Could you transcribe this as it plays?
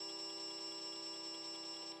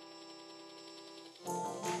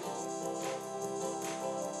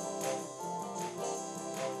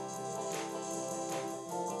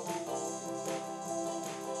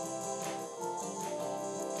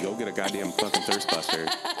Go get a goddamn fucking thirst buster.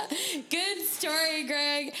 Good story,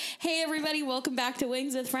 Greg. Hey, everybody. Welcome back to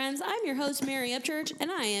Wings with Friends. I'm your host, Mary Upchurch,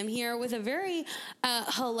 and I am here with a very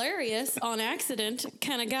hilarious, on accident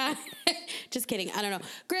kind of guy. Just kidding. I don't know.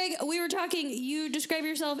 Greg, we were talking. You describe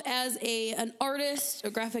yourself as an artist, a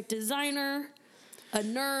graphic designer, a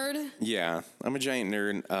nerd. Yeah, I'm a giant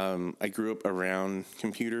nerd. I grew up around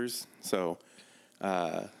computers, so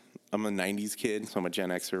I'm a 90s kid, so I'm a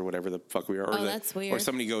Gen X or whatever the fuck we are. Oh, that's weird. Or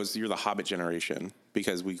somebody goes, you're the Hobbit generation,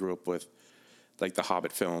 because we grew up with, like, the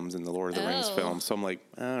Hobbit films and the Lord of the Rings films. So I'm like,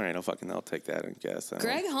 all right, I'll take that, I guess.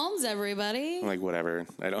 Greg Holmes, everybody. I'm like, whatever.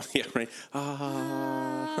 I don't, yeah,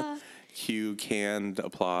 right? Cue canned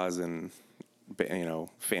applause and,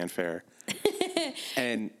 fanfare.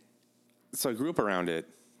 And so I grew up around it,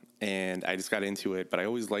 and I just got into it, but I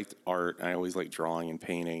always liked art. I always liked drawing and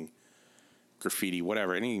painting, graffiti,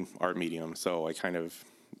 whatever, any art medium. So I kind of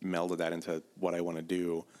melded that into what I want to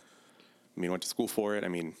do. I mean, went to school for it. I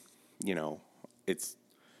mean, it's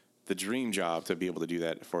the dream job to be able to do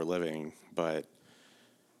that for a living, but,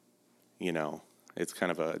 it's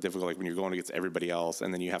kind of a difficult, like when you're going against everybody else,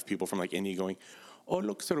 and then you have people from like India going, oh,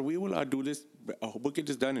 look, sir, we will do this. We'll get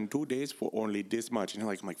this done in 2 days for only this much. And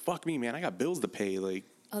you're like, I'm like, fuck me, man. I got bills to pay. Like,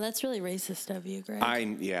 oh, that's really racist of you, Greg.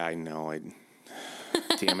 I know.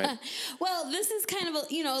 Damn it. Well, this is kind of a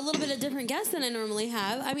little bit of different guest than I normally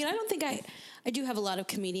have. I mean, I don't think I do have a lot of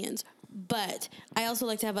comedians, but I also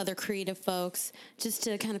like to have other creative folks just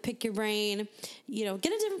to kind of pick your brain, get a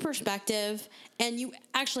different perspective. And you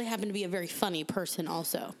actually happen to be a very funny person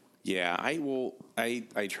also. Yeah,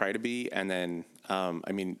 I try to be. And then,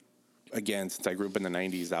 again, since I grew up in the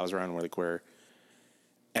 90s, I was around where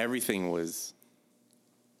everything was,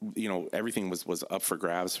 everything was up for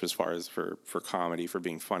grabs as far as for comedy, for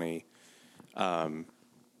being funny.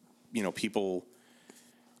 People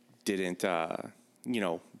didn't,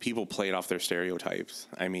 people played off their stereotypes.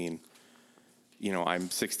 I mean, I'm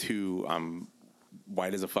 6'2", I'm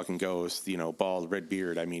white as a fucking ghost, bald, red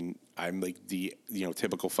beard. I mean, I'm like the,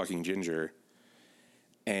 typical fucking ginger.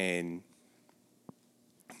 And,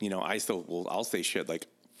 I'll say shit like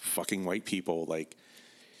fucking white people, like,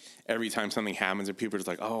 every time something happens and people are just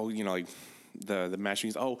like, oh, like the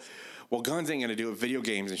machines, oh, well, guns ain't gonna do it. Video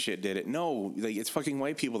games and shit did it. No, like it's fucking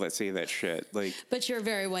white people that say that shit. Like, but you're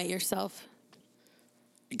very white yourself.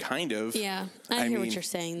 Kind of. Yeah, I hear what you're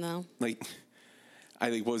saying though. Like, I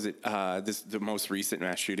think what was it the most recent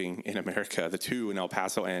mass shooting in America, the two in El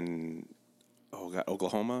Paso and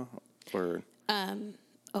Oklahoma or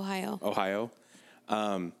Ohio.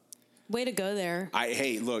 Way to go there.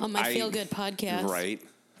 Hey, look, on my Feel Good podcast, right?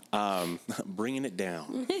 Bringing it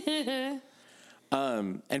down.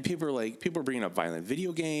 And people are bringing up violent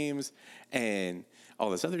video games and all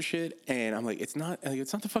this other shit. And I'm like, it's not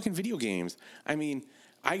the fucking video games. I mean,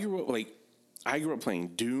 I grew up playing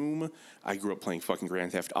Doom. I grew up playing fucking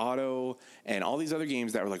Grand Theft Auto and all these other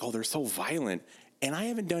games that were like, oh, they're so violent. And I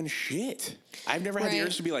haven't done shit. I've never had the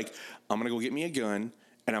urge to be like, I'm going to go get me a gun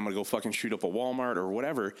and I'm going to go fucking shoot up a Walmart or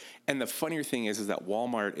whatever. And the funnier thing is that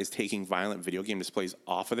Walmart is taking violent video game displays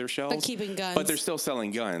off of their shelves. But keeping guns. But they're still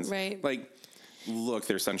selling guns. Right. Like, look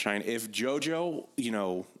there, sunshine. If JoJo,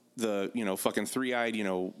 the fucking three-eyed,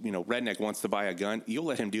 redneck wants to buy a gun, you'll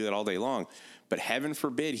let him do that all day long. But heaven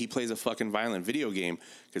forbid he plays a fucking violent video game,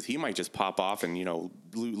 because he might just pop off and,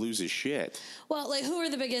 lose his shit. Well, like, who are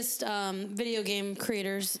the biggest video game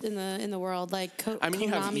creators in the world? Like,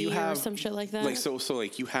 Konami you have or some shit like that? Like, so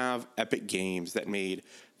like, you have Epic Games that made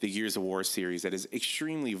the Gears of War series that is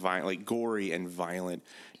extremely violent, like gory and violent.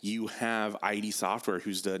 You have ID Software,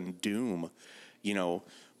 who's done Doom,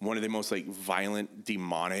 one of the most like violent,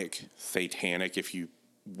 demonic, satanic, if you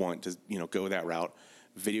want to, go that route,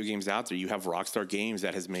 video games out there. You have Rockstar Games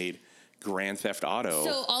that has made Grand Theft Auto.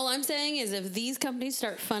 So all I'm saying is if these companies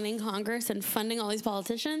start funding Congress and funding all these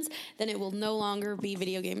politicians, then it will no longer be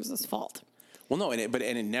video games' fault. Well, no, and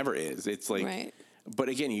it never is. It's like, right. But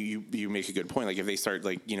again, you make a good point. Like if they start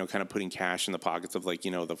like, kind of putting cash in the pockets of like,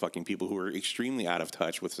 the fucking people who are extremely out of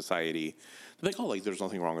touch with society, they're like, oh, like there's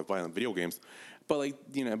nothing wrong with violent video games. But like,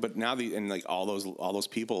 but now all those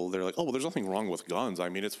people, they're like, oh, well, there's nothing wrong with guns. I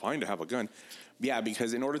mean, it's fine to have a gun. Yeah,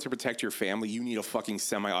 because in order to protect your family, you need a fucking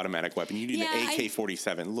semi-automatic weapon. You need an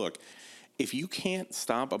AK-47. Look, if you can't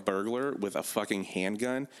stop a burglar with a fucking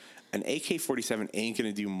handgun, an AK-47 ain't going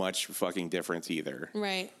to do much fucking difference either.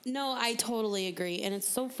 Right. No, I totally agree. And it's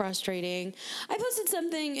so frustrating. I posted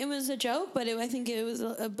something, it was a joke, but I think it was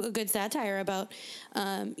a good satire about,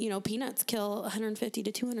 peanuts kill 150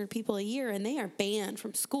 to 200 people a year, and they are banned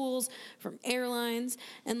from schools, from airlines.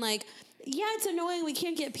 And like, yeah, it's annoying we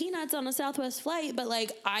can't get peanuts on a Southwest flight, but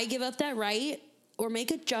like, I give up that right. or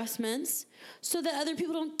make adjustments so that other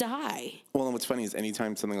people don't die. Well, and what's funny is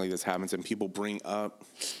anytime something like this happens and people bring up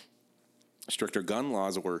stricter gun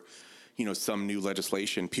laws or, some new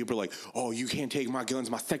legislation, people are like, oh, you can't take my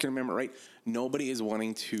guns, my Second Amendment right. Nobody is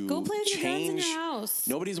wanting to Go play with your guns in change. your house.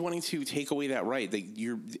 Nobody's wanting to take away that right.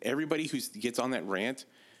 Everybody who gets on that rant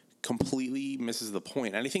completely misses the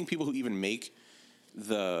point. And I think people who even make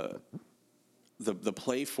the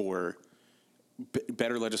play for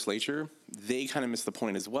better legislature, they kind of miss the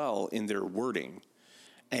point as well in their wording.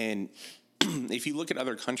 And if you look at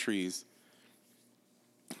other countries,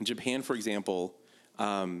 Japan, for example,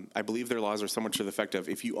 I believe their laws are somewhat to the effect of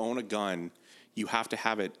if you own a gun, you have to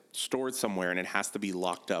have it stored somewhere and it has to be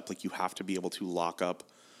locked up. Like you have to be able to lock up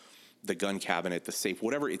the gun cabinet, the safe,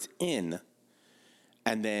 whatever it's in.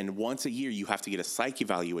 And then once a year, you have to get a psych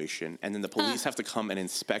evaluation, and then the police have to come and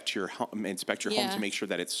inspect your home to make sure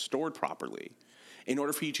that it's stored properly, in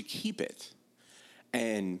order for you to keep it.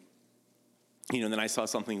 And then I saw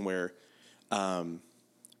something where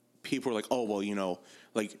people were like, "Oh, well,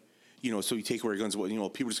 so you take away your guns, well,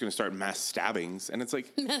 people are just going to start mass stabbings," and it's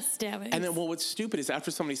like mass stabbings. And then, well, what's stupid is after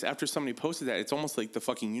somebody posted that, it's almost like the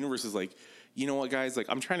fucking universe is like, you know what, guys? Like,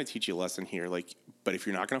 I'm trying to teach you a lesson here. Like, but if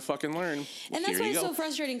you're not going to fucking learn, and that's why it's so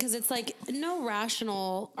frustrating, because it's like no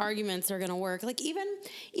rational arguments are going to work. Like even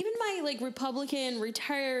my Republican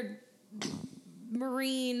retired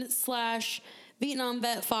Marine / Vietnam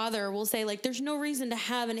vet father will say, there's no reason to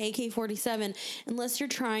have an AK-47 unless you're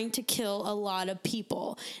trying to kill a lot of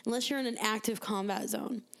people, unless you're in an active combat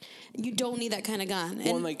zone. You don't need that kind of gun.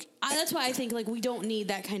 Well, and that's why I think, we don't need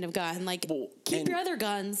that kind of gun. Keep your other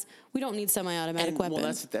guns. We don't need semi-automatic weapons.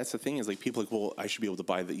 Well, that's the thing is, people well, I should be able to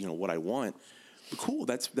buy what I want. But cool,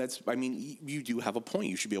 that's I mean, you do have a point.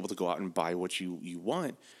 You should be able to go out and buy what you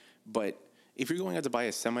want. But if you're going out to buy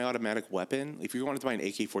a semi-automatic weapon, if you're going to buy an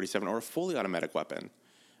AK-47 or a fully automatic weapon,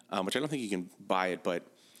 which I don't think you can buy it, but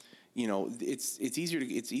it's easier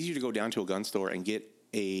to go down to a gun store and get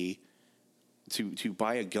to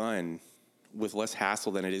buy a gun with less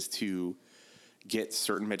hassle than it is to get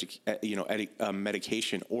certain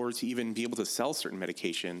medication, or to even be able to sell certain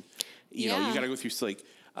medication. You got to go through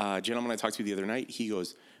a gentleman I talked to the other night. He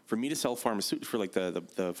goes, for me to sell the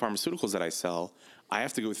pharmaceuticals that I sell, I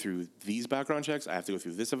have to go through these background checks. I have to go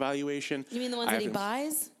through this evaluation. You mean the ones that he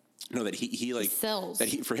buys? No, that he sells.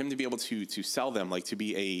 That for him to be able to sell them, to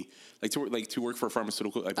be to work for a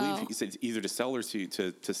pharmaceutical. I believe he said either to sell or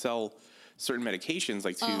to sell certain medications,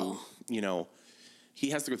 he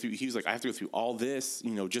has to go through. He was like, I have to go through all this,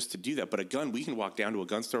 just to do that. But a gun, we can walk down to a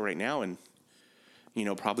gun store right now and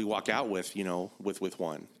probably walk out with with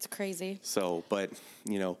one. It's crazy. So, but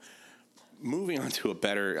moving on to a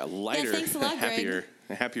lighter,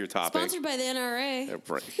 happier topic. Sponsored by the NRA.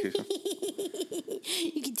 Right.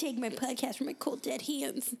 You can take my podcast from my cold dead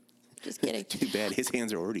hands. Just kidding. Too bad. His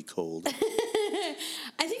hands are already cold.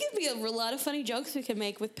 I think it'd be a lot of funny jokes we could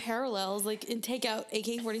make with parallels, and take out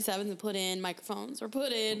AK-47s and put in microphones or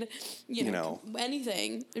put in,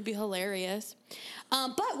 anything. It'd be hilarious.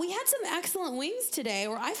 But we had some excellent wings today,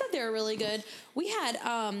 or I thought they were really good. We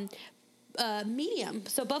had medium.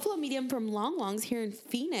 So Buffalo medium from Long Longs here in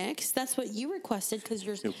Phoenix. That's what you requested because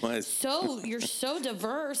you're so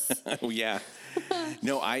diverse. Oh yeah.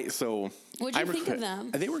 No, what'd you think of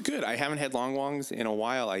them? They were good. I haven't had Long Longs in a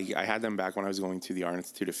while. I had them back when I was going to the Art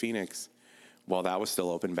Institute of Phoenix while that was still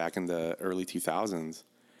open back in the early 2000s.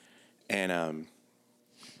 And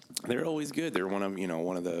they're always good. They're one of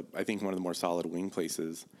the more solid wing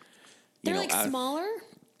places. They're smaller?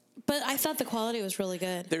 But I thought the quality was really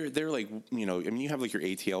good. They're you have your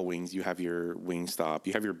ATL wings, you have your Wingstop,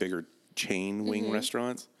 you have your bigger chain wing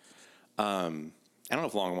restaurants. I don't know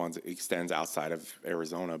if Long Longs extends outside of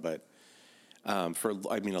Arizona, but for a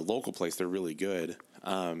local place, they're really good.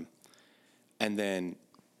 And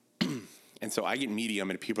so I get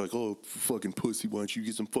medium, and people are like, "Oh, fucking pussy, why don't you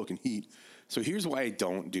get some fucking heat?" So here's why I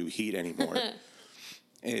don't do heat anymore.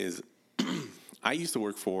 Is I used to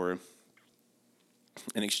work for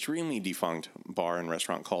an extremely defunct bar and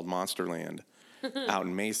restaurant called Monsterland out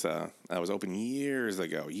in Mesa. That was open years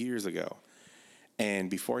ago. And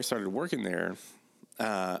before I started working there,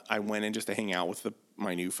 I went in just to hang out with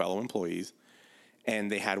my new fellow employees, and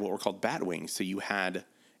they had what were called bat wings. So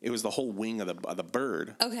it was the whole wing of the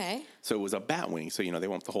bird. Okay. So it was a bat wing. So, they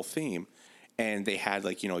went with the whole theme, and they had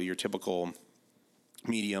your typical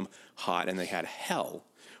medium, hot, and they had hell,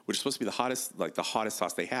 which is supposed to be the hottest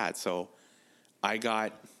sauce they had. So I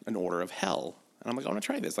got an order of hell, and I'm like, I'm going to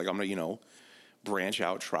try this. I'm going to, branch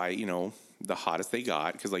out, try, the hottest they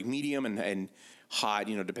got. Cause medium and hot,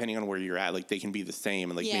 depending on where you're at, they can be the same.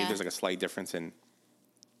 And maybe there's a slight difference in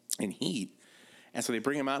heat. And so they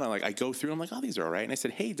bring them out, and I go through. I'm like, oh, these are all right. And I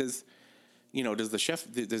said, hey, does the chef,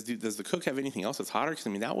 does the cook have anything else that's hotter? Because I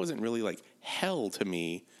mean, that wasn't really like hell to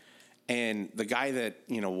me. And the guy that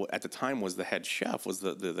at the time was the head chef was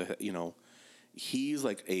the he's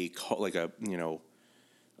like a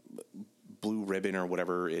blue ribbon or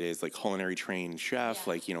whatever it is, like culinary trained chef.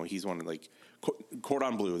 Yeah. Like, he's one of like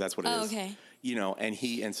cordon bleu. That's what it is. Okay.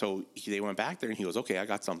 And so they went back there and he goes, okay, I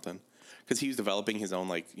got something. Cause he was developing his own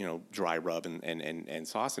like, dry rub and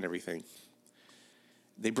sauce and everything.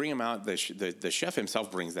 They bring him out. The chef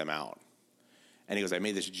himself brings them out and he goes, I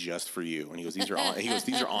made this just for you. And he goes, these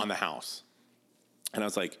are on the house. And I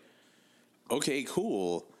was like, okay,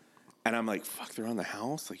 cool. And I'm like, fuck, they're on the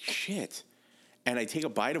house? Like, shit. And I take a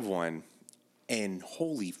bite of one, and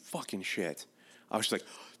holy fucking shit. I was just like,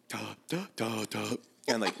 duh, duh, duh, duh.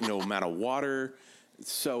 And, like, no amount of water,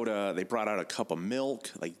 soda. They brought out a cup of milk.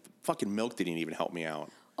 Like, fucking milk didn't even help me out.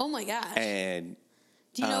 Oh, my gosh. And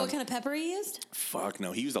do you know what kind of pepper he used? Fuck,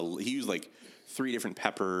 no. He used, like, 3 different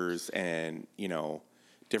peppers and,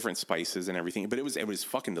 different spices and everything. But it was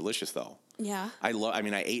fucking delicious, though. Yeah. I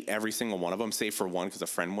ate every single one of them, save for one, because a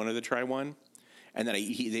friend wanted to try one. And then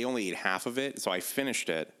they only ate half of it, so I finished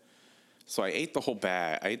it. So I ate the whole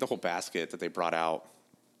bag. I ate the whole basket that they brought out,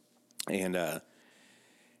 and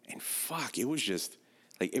fuck, it was just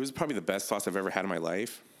like it was probably the best sauce I've ever had in my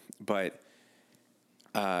life. But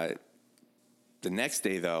the next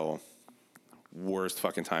day, though, worst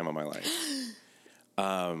fucking time of my life.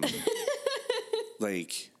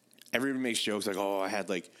 Like everybody makes jokes like, oh, I had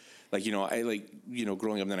like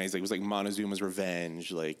growing up then it was like Montezuma's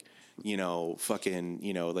Revenge, like. Fucking,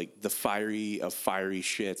 like the fiery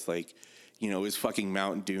shits, like, it was fucking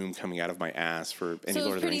Mount Doom coming out of my ass for any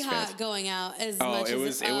Lord of the Rings fans. So it was pretty hot going out as much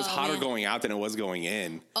as... it was hotter going out than it was going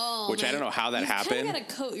in, which I don't know how that happened. You kind of got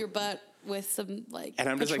to coat your butt with some, like, and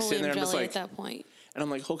I'm just like sitting there, I'm just like... at that point. And I'm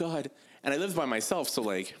like, oh, God. And I lived by myself, so,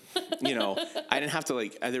 like, I didn't have to,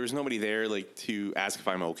 like... There was nobody there, like, to ask if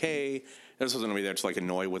I'm okay. There was nobody there to, like,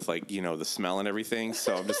 annoy with, like, the smell and everything.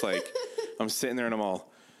 So I'm just like... I'm sitting there and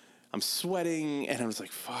I'm sweating, and I was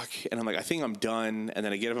like, fuck. And I'm like, I think I'm done. And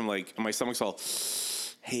then I get up, I'm like, my stomach's all,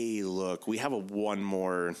 hey, look, we have one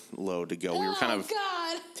more load to go. We were kind of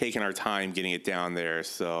taking our time getting it down there,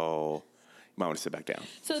 so you might want to sit back down.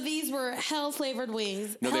 So these were hell-flavored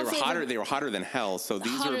wings. No, they were hotter. They were hotter than hell. So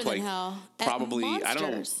these were like probably, I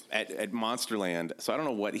don't know, at Monsterland. So I don't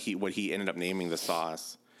know what he ended up naming the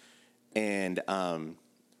sauce. And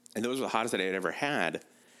those were the hottest that I had ever had.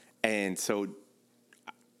 And so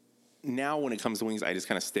now when it comes to wings, I just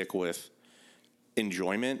kind of stick with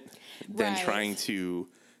enjoyment than trying to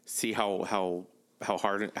see how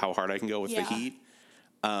hard I can go with the heat.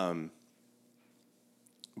 But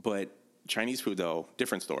Chinese food, though,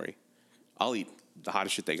 different story. I'll eat the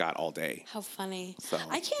hottest shit they got all day. How funny. So.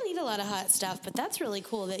 I can't eat a lot of hot stuff, but that's really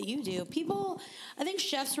cool that you do. I think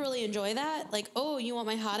chefs really enjoy that. Like, oh, you want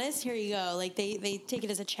my hottest? Here you go. Like, they take it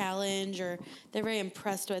as a challenge, or they're very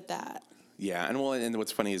impressed with that. Yeah, and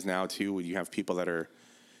what's funny is now too, you have people that are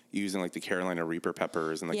using like the Carolina Reaper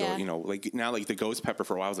peppers and like now like the ghost pepper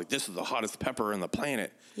for a while was like, this is the hottest pepper on the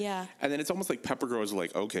planet. Yeah. And then it's almost like pepper growers are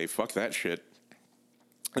like, okay, fuck that shit.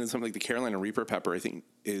 And then something like the Carolina Reaper pepper, I think,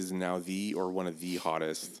 is now one of the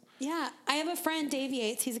hottest. Yeah, I have a friend, Dave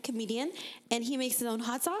Yates. He's a comedian, and he makes his own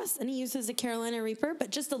hot sauce, and he uses the Carolina Reaper, but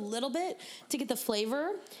just a little bit to get the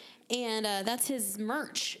flavor. And that's his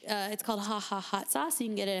merch. It's called Ha Ha Hot Sauce. You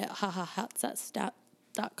can get it at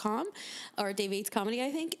hahahotsauce.com or Dave Yates Comedy,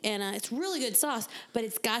 I think. And it's really good sauce, but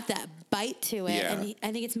it's got that bite to it. Yeah. And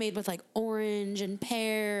I think it's made with like orange and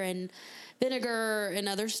pear and vinegar and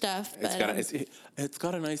other stuff. But, it's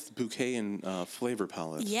got a nice bouquet and flavor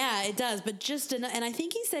palette. Yeah, it does. But and I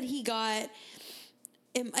think he said he got...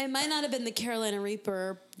 It might not have been the Carolina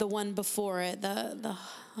Reaper, the one before it. I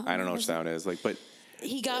don't know which that is. But...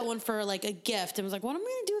 He got one for like a gift and was like, "What am I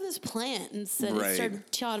going to do with this plant?" And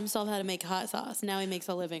taught himself how to make hot sauce. Now he makes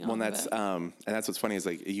a living on it. And that's what's funny is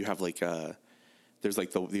like you have like there's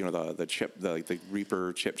like the chip the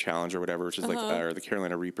Reaper chip challenge or whatever, which is like or the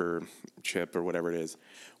Carolina Reaper chip or whatever it is,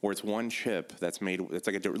 where it's one chip that's made. It's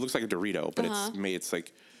like it looks like a Dorito, but it's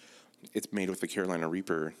made with the Carolina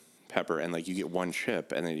Reaper pepper, and like you get one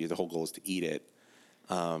chip, and then the whole goal is to eat it.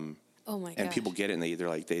 Oh my god! And people get it, and they're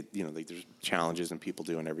like there's challenges and people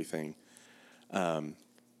doing everything. But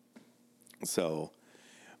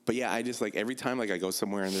yeah, I just like every time like I go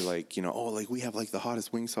somewhere and they're like, oh, like we have like the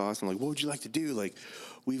hottest wing sauce. I'm like, what would you like to do? Like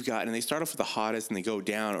we've got, and they start off with the hottest and they go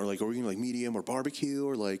down, or like, are we gonna like medium or barbecue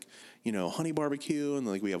or like, honey barbecue? And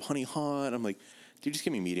like we have honey hot. I'm like, Dude, just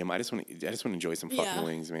give me medium. I just want to enjoy some fucking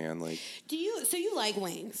wings, man. Like, so you like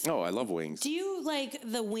wings? Oh, I love wings. Do you like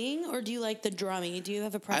the wing or do you like the drummy? Do you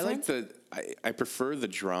have a preference? I prefer the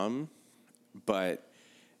drum, but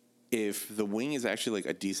if the wing is actually like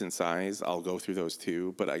a decent size, I'll go through those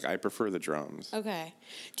too. But I prefer the drums. Okay.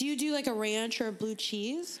 Do you do like a ranch or a blue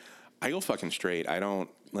cheese? I go fucking straight. I don't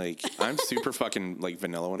like. I'm super fucking like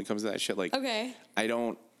vanilla when it comes to that shit. Like, okay. I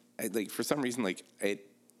don't like for some reason like it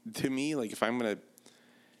to me like if I'm gonna.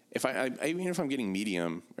 Even if I'm getting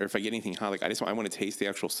medium or if I get anything hot, like I want to taste the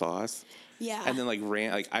actual sauce. Yeah. And then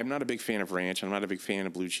like I'm not a big fan of ranch. I'm not a big fan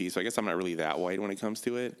of blue cheese. So I guess I'm not really that white when it comes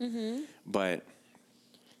to it. Mm-hmm. But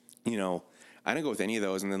I don't go with any of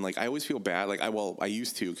those. And then like I always feel bad. Like I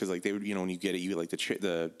used to because like they would when you get it you get like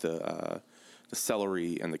the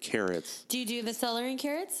celery and the carrots. Do you do the celery and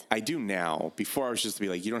carrots? I do now. Before I was just to be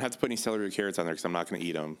like you don't have to put any celery or carrots on there because I'm not going to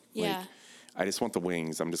eat them. Yeah. Like, I just want the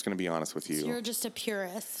wings. I'm just going to be honest with you. So you're just a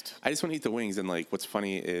purist. I just want to eat the wings. And like, what's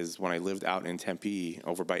funny is when I lived out in Tempe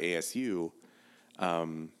over by ASU,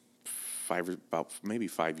 about maybe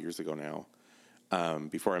 5 years ago now,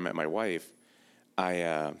 before I met my wife,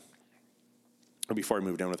 or before I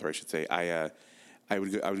moved in with her, I should say, I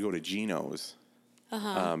would go to Geno's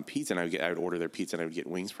Pizza, and I would order their pizza, and I would get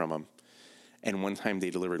wings from them. And one time they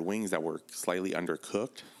delivered wings that were slightly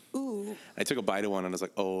undercooked. Ooh. I took a bite of one and I was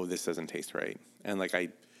like, oh, this doesn't taste right. And like I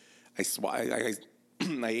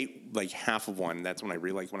ate like half of one. That's when I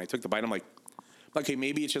realized when I took the bite, I'm like, okay,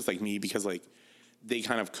 maybe it's just like me because like they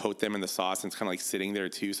kind of coat them in the sauce and it's kind of like sitting there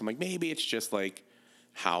too. So I'm like, maybe it's just like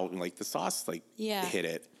how like the sauce like hit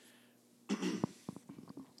it.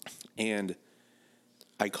 And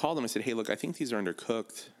I called them. I said, hey, look, I think these are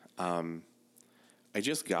undercooked. I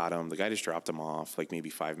just got them. The guy just dropped them off like maybe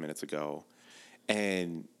 5 minutes ago.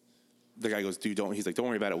 And the guy goes, dude, he's like, don't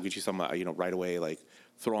worry about it. We'll get you some, right away. Like,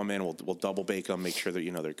 throw them in. We'll double bake them, make sure that,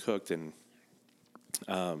 they're cooked. And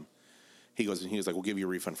he was like, we'll give you a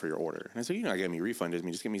refund for your order. And I said, you're not getting me a refund.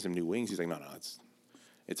 Just give me some new wings. He's like, no,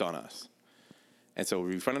 it's on us. And so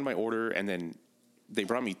we refunded my order. And then they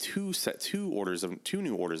brought me two new orders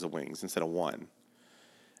of wings instead of one.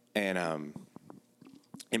 And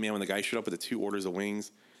man, when the guy showed up with the 2 orders of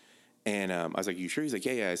wings, and I was like, you sure? He's like,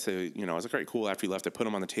 yeah. So, I was like, all right, cool. After he left, I put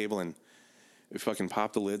them on the table and we fucking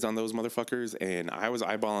popped the lids on those motherfuckers. And I was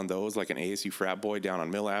eyeballing those like an ASU frat boy down on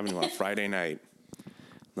Mill Avenue on a Friday night.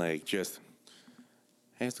 Like, just,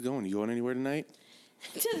 hey, how's it going? You going anywhere tonight?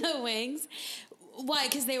 To the wings? Why?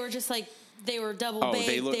 Because they were just like, they were double baked.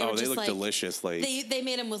 They look like, delicious. Like they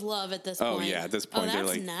made them with love at this point. Oh yeah, at this point they're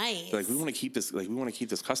like nice. They're like we want to keep this. Like we want to keep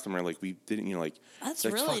this customer. Like we didn't. That's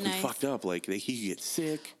like, really nice. We fucked up. Like he could get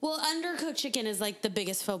sick. Well, undercooked chicken is like the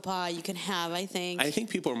biggest faux pas you can have. I think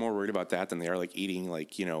people are more worried about that than they are like eating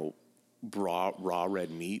like raw red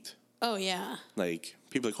meat. Oh yeah. Like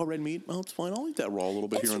people are like, oh, red meat. Oh, it's fine. I'll eat that raw a little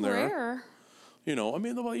bit here and there. It's rare.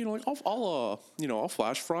 Like I'll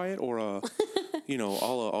flash fry it or I'll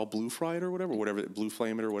blue fry it or whatever blue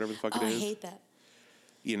flame it or whatever the fuck it is. I hate that.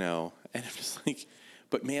 And I'm just like,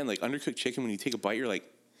 but man, like undercooked chicken, when you take a bite, you're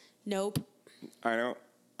like, nope. I don't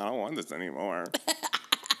want this anymore.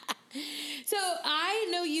 So I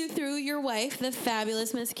know you through your wife, the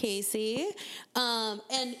fabulous Miss Casey,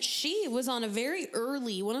 and she was on a very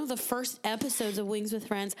early, one of the first episodes of Wings with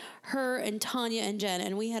Friends, her and Tanya and Jen,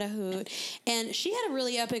 and we had a hoot. And she had a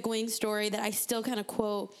really epic wing story that I still kind of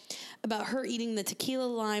quote about her eating the tequila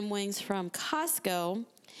lime wings from Costco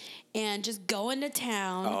and just going to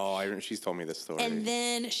town. Oh, she's told me this story. And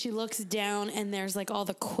then she looks down and there's like all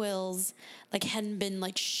the quills like hadn't been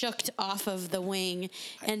like shooked off of the wing,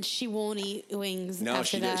 and she won't eat wings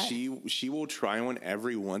after that. She will try one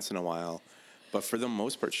every once in a while, but for the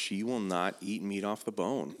most part, she will not eat meat off the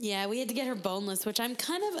bone. Yeah, we had to get her boneless, which I'm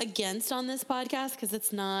kind of against on this podcast because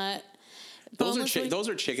it's not. Those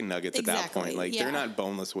are chicken nuggets at that point. Like they're not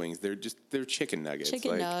boneless wings. They're chicken nuggets.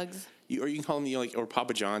 Chicken nugs. Or you can call them or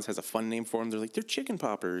Papa John's has a fun name for them. They're like they're chicken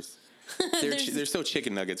poppers. They're still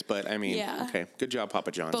chicken nuggets, but I mean, okay, good job,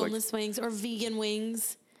 Papa John's. Boneless wings or vegan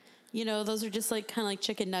wings. Those are just like kind of like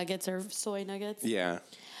chicken nuggets or soy nuggets. Yeah.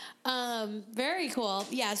 Very cool.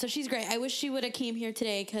 Yeah, so she's great. I wish she would have came here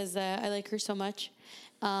today because I like her so much.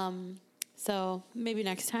 So maybe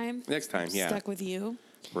next time. Yeah. Stuck with you.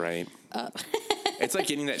 Right. It's like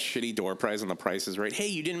getting that shitty door prize on The Price is Right. Hey,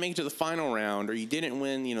 you didn't make it to the final round, or you didn't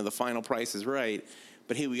win, the final Price is Right.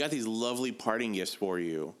 But hey, we got these lovely parting gifts for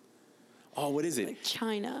you. Oh, what is it? Like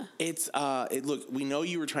China. It's look, we know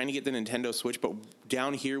you were trying to get the Nintendo Switch, but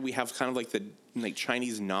down here we have kind of like the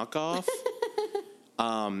Chinese knockoff.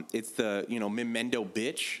 It's the Memento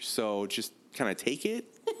bitch, so just kind of take it.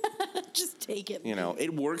 Just take it. You know,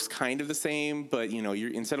 it works kind of the same, but you know,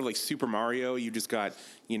 you're instead of like Super Mario, you just got,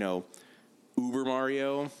 you know, Uber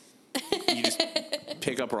Mario. You just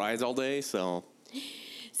pick up rides all day. So,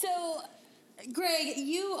 Greg,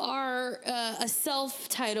 you are a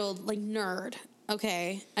self-titled like nerd.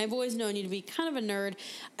 Okay, I've always known you to be kind of a nerd.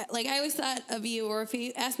 Like I always thought of you, or if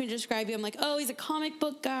you asked me to describe you, I'm like, oh, he's a comic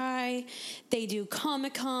book guy. They do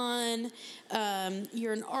Comic-Con.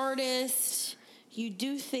 You're an artist. You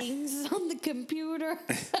do things on the computer.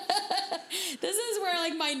 This is where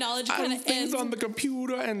like my knowledge kind of ends. Things on the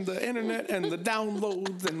computer and the internet and the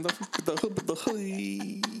downloads and the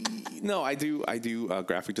No, I do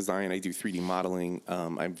graphic design. I do 3D modeling.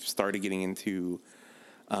 I've started getting into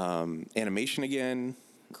animation again.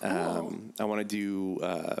 Cool. I want to do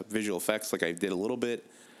visual effects, like I did a little bit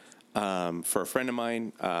for a friend of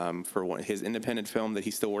mine for his independent film that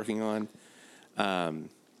he's still working on.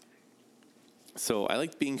 So I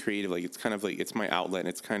like being creative. Like it's kind of like it's my outlet, and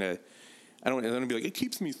it's kind of I don't want to be like it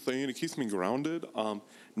keeps me sane, it keeps me grounded.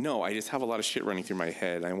 No, I just have a lot of shit running through my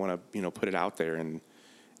head. I want to put it out there, and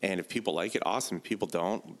if people like it, awesome. If people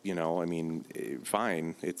don't, I mean,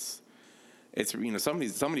 fine. It's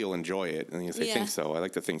somebody will enjoy it, and I think so. I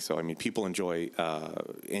like to think so. I mean, people enjoy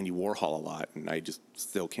Andy Warhol a lot, and I just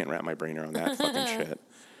still can't wrap my brain around that fucking shit.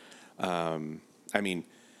 I mean,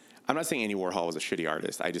 I'm not saying Andy Warhol was a shitty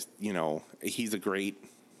artist. I just, he was a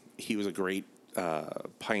great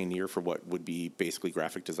pioneer for what would be basically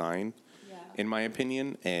graphic design, in my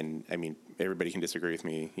opinion. And I mean, everybody can disagree with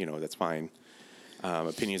me. That's fine.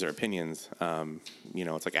 Opinions are opinions.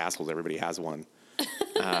 It's like assholes. Everybody has one.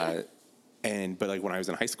 But like when I was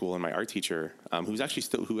in high school, and my art teacher, who's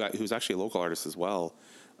actually a local artist as well,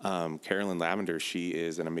 Carolyn Lavender, she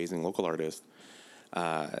is an amazing local artist.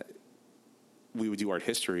 We would do art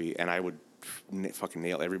history, and I would fucking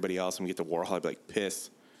nail everybody else, and we get to Warhol, I'd be like, piss.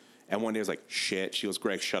 And one day I was like, shit. She goes,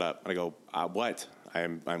 Greg, shut up. And I go, what?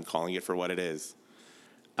 I'm calling it for what it is.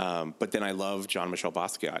 But then I love Jean-Michel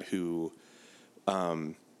Basquiat, who,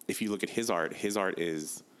 if you look at his art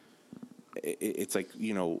is, it's like,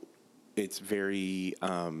 it's very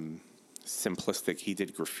simplistic. He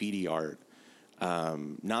did graffiti art,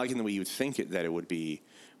 not like in the way you would think that it would be,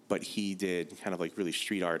 but he did kind of like really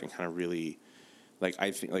street art and kind of really, like,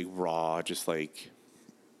 I think like raw, just like,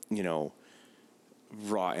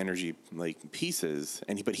 raw energy like pieces.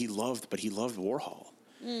 But he loved Warhol.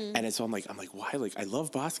 And so I'm like, why? Like, I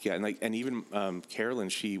love Basquiat, and even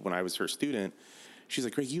Carolyn, when I was her student, she's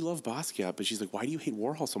like, Greg, you love Basquiat, but she's like, why do you hate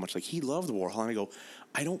Warhol so much? Like, he loved Warhol. And I go,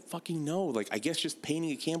 I don't fucking know. Like, I guess just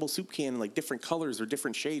painting a Campbell soup can in like different colors or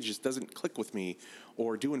different shades just doesn't click with me.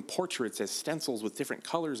 Or doing portraits as stencils with different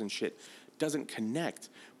colors and shit doesn't connect.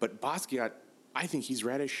 But Basquiat, I think he's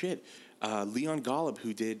rad as shit. Leon Golub,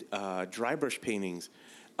 who did dry brush paintings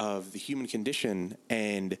of the human condition,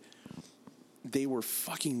 and they were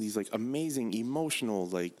fucking these like amazing, emotional,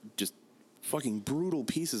 like just fucking brutal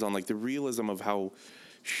pieces on like the realism of how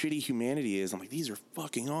shitty humanity is. I'm like, these are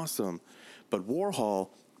fucking awesome. But Warhol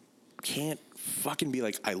can't fucking be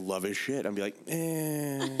like, I love his shit. I'm be like,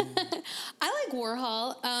 eh. I like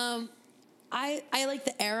Warhol. I like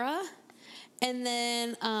the era. And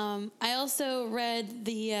then I also read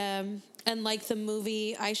and liked the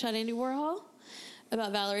movie I Shot Andy Warhol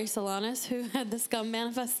about Valerie Solanas, who had the Scum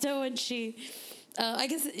Manifesto, and she, I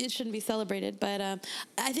guess it shouldn't be celebrated, but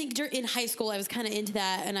I think in high school I was kind of into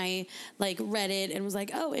that, and I like read it and was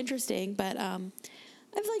like, oh, interesting. But I've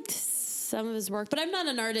liked some of his work, but I'm not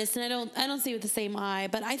an artist, and I don't see it with the same eye.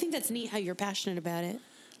 But I think that's neat how you're passionate about it.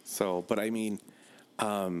 So, but I mean,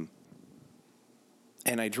 and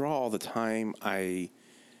I draw all the time.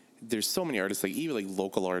 There's so many artists, like even like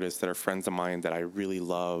local artists that are friends of mine that I really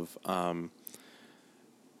love.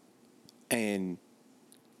 And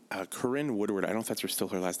Corinne Woodward, I don't know if that's still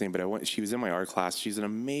her last name, but she was in my art class. She's an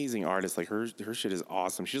amazing artist. Like her shit is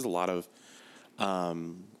awesome. She does a lot of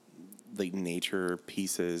like nature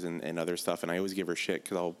pieces and other stuff. And I always give her shit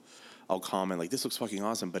because I'll comment like, this looks fucking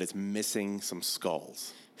awesome, but it's missing some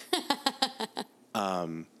skulls.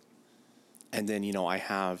 And then, I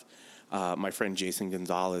have my friend Jason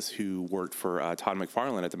Gonzalez, who worked for Todd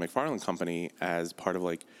McFarlane at the McFarlane Company as part of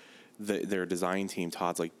like their design team.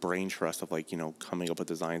 Todd's like brain trust of like, coming up with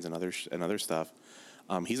designs and other stuff.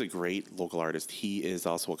 He's a great local artist. He is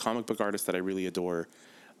also a comic book artist that I really adore.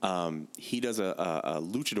 He does a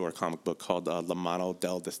luchador comic book called La Mano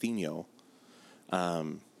del Destino.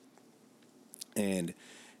 And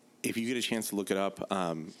if you get a chance to look it up,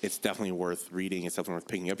 it's definitely worth reading. It's definitely worth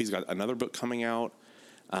picking up. He's got another book coming out.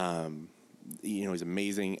 He's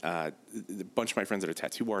amazing. A bunch of my friends that are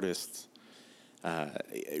tattoo artists,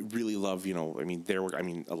 I really love, I mean, their work. I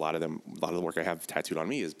mean, a lot of the work I have tattooed on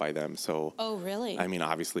me is by them. So, Oh, really? I mean,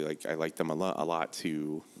 obviously, like I like them a lot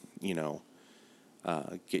to,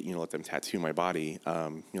 let them tattoo my body.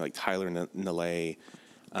 Like Tyler Nalay,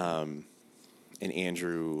 and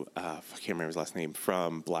Andrew, I can't remember his last name,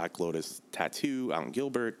 from Black Lotus Tattoo out in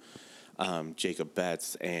Gilbert, Jacob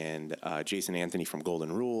Betts, and Jason Anthony from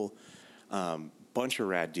Golden Rule. Bunch of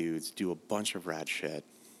rad dudes, do a bunch of rad shit.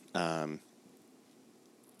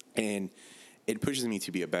 And it pushes me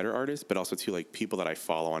to be a better artist, but also to like people that I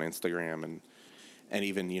follow on Instagram and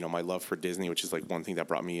even, my love for Disney, which is like one thing that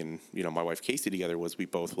brought me and, my wife Casey together was we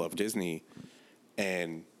both love Disney.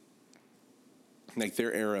 And like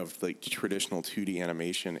their era of like traditional 2D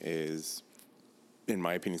animation is, in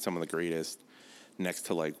my opinion, some of the greatest, next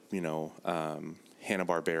to like,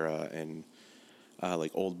 Hanna-Barbera and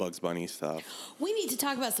like old Bugs Bunny stuff. We need to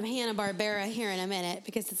talk about some Hanna-Barbera here in a minute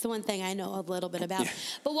because it's the one thing I know a little bit about. Yeah.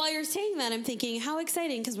 But while you're saying that, I'm thinking how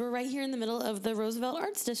exciting because we're right here in the middle of the Roosevelt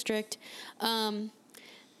Arts District.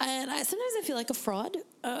 And sometimes I feel like a fraud.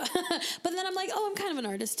 But then I'm like, I'm kind of an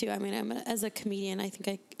artist too. I mean, as a comedian, I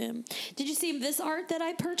think I am. Did you see this art that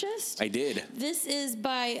I purchased? I did. This is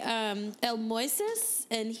by El Moises,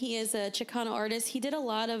 and he is a Chicano artist. He did a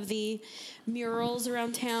lot of the murals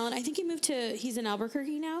around town. I think he's in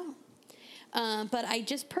Albuquerque now. But I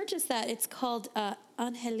just purchased that. It's called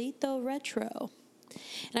Angelito Retro.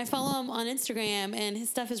 And I follow him on Instagram, and his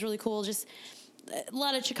stuff is really cool. Just a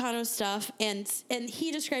lot of Chicano stuff, and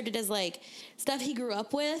he described it as like stuff he grew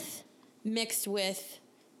up with mixed with,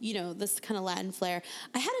 this kind of Latin flair.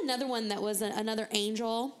 I had another one that was another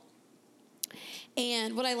angel,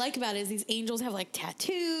 and what I like about it is these angels have like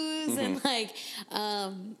tattoos, and like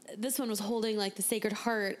this one was holding like the Sacred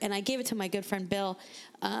Heart, and I gave it to my good friend Bill,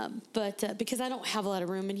 but because I don't have a lot of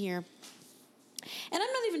room in here, and I'm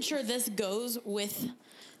not even sure this goes with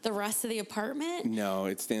the rest of the apartment. No,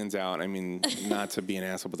 it stands out. I mean, not to be an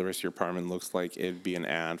asshole, but the rest of your apartment looks like it'd be an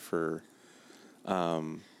ad for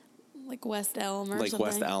like West Elm or like something.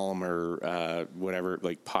 West Elm or whatever,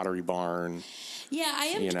 like Pottery Barn. Yeah, I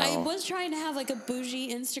am. I was trying to have like a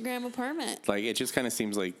bougie Instagram apartment. Like it just kind of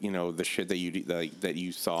seems like the shit that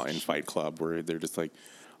you saw in Fight Club, where they're just like,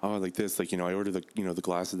 oh, like this, like I order the the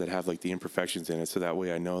glasses that have like the imperfections in it, so that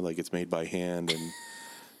way I know like it's made by hand, and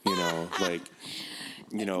like.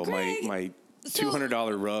 Greg, my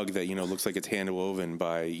 $200 rug that looks like it's hand woven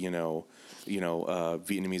by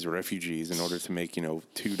Vietnamese refugees in order to make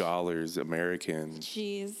 $2 American.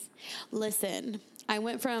 Jeez, listen, I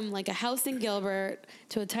went from like a house in Gilbert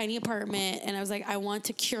to a tiny apartment, and I was like, I want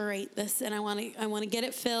to curate this, and I want to get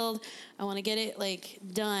it filled, I want to get it like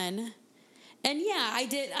done, and yeah, I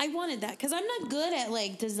did. I wanted that because I'm not good at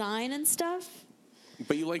like design and stuff.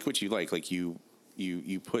 But you like what you like you.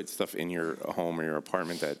 You put stuff in your home or your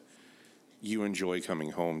apartment that you enjoy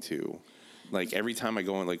coming home to. Like every time I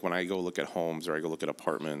go in, like when I go look at homes or I go look at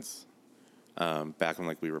apartments, back when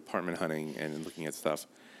like we were apartment hunting and looking at stuff,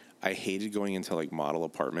 I hated going into like model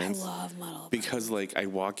apartments. I love model apartments. Because like I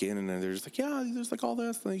walk in and then there's like, yeah, there's like all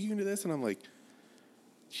this, like you can do this. And I'm like,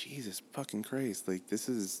 Jesus fucking Christ. Like this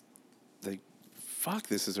is like, fuck,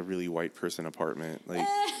 this is a really white person apartment. Like,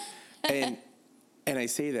 and I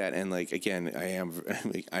say that, and like again,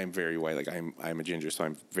 I'm very white. Like I'm a ginger, so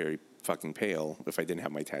I'm very fucking pale. If I didn't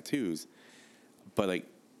have my tattoos, but like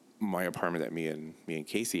my apartment that me and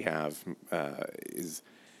Casey have is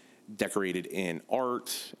decorated in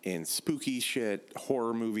art, in spooky shit,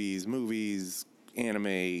 horror movies,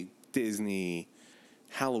 anime, Disney,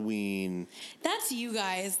 Halloween. That's you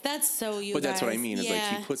guys. That's so you. But guys. That's what I mean. Is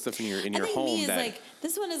like you put stuff in your home. Me is like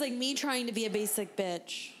this one is like me trying to be a basic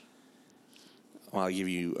bitch. Well, I'll give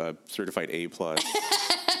you a certified A+.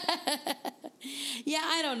 Yeah,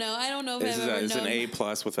 I don't know. If I've ever known. It's an A+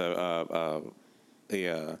 with a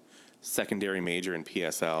secondary major in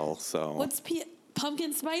PSL. So what's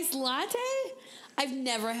pumpkin spice latte? I've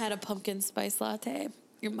never had a pumpkin spice latte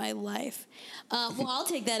in my life. Well, I'll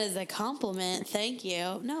take that as a compliment. Thank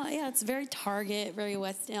you. No, yeah, it's very Target, very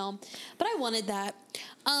West Elm. But I wanted that.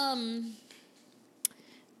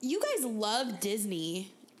 You guys love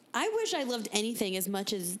Disney. I wish I loved anything as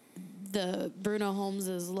much as the Bruno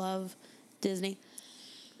Holmeses love Disney.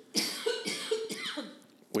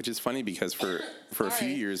 Which is funny because for a few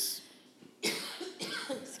years...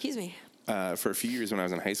 Excuse me. For a few years when I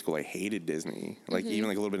was in high school, I hated Disney. Like, even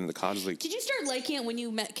like a little bit into college. Like, did you start liking it when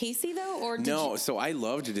you met Casey, though? Or no, so I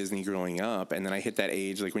loved Disney growing up. And then I hit that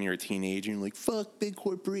age, like when you're a teenager, and you're like, fuck big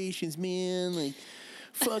corporations, man. Like...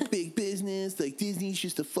 fuck big business. Like, Disney's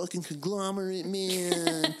just a fucking conglomerate,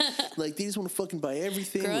 man. Like, they just want to fucking buy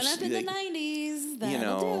everything. Growing up in the 90s,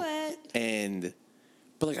 that'll do it.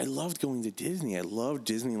 But like, I loved going to Disney. I loved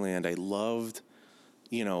Disneyland. I loved,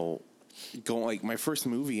 you know, going, like, my first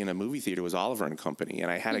movie in a movie theater was Oliver and Company.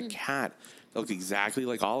 And I had a cat that looked exactly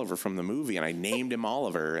like Oliver from the movie. And I named him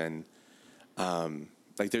Oliver. And,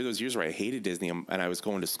 like, there were those years where I hated Disney and I was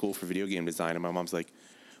going to school for video game design. And my mom's like,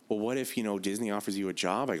 well, what if, you know, Disney offers you a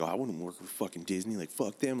job? I go, I wouldn't work for fucking Disney. Like,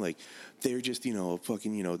 fuck them. Like, they're just, you know,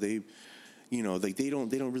 fucking, you know, they, you know, like, they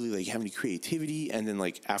don't really, like, have any creativity. And then,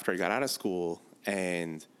 like, after I got out of school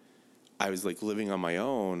and I was, like, living on my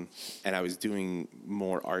own and I was doing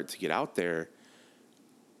more art to get out there,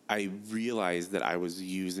 I realized that I was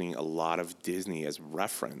using a lot of Disney as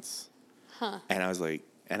reference. And I was like,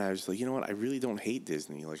 you know what? I really don't hate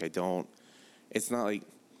Disney. Like, I don't, it's not like,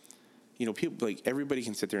 you know, people, like, everybody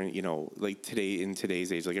can sit there and, you know, like, today, in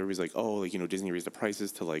today's age, like, everybody's like, oh, like, you know, Disney raised the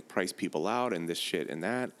prices to, like, price people out and this shit and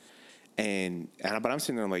that. But I'm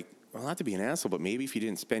sitting there like, well, not to be an asshole, but maybe if you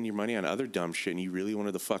didn't spend your money on other dumb shit and you really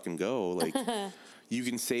wanted to fucking go, like, you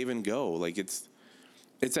can save and go. Like, it's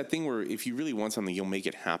that thing where if you really want something, you'll make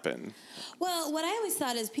it happen. Well, what I always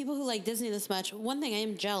thought is people who like Disney this much, one thing I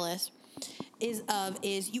am jealous is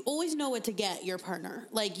you always know what to get your partner.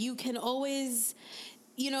 Like, you can always,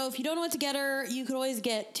 you know, if you don't know what to get her, you could always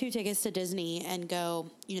get 2 tickets to Disney and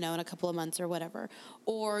go, you know, in a couple of months or whatever.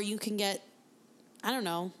 Or you can get, I don't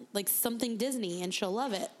know, like something Disney and she'll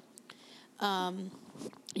love it.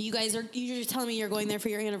 You're just telling me you're going there for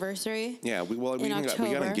your anniversary? Yeah, we got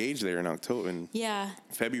engaged there in October, in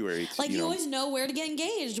February. Like, you always know where to get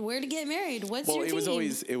engaged, where to get married. What's your team?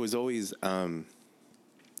 It was always when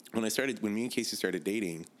me and Casey started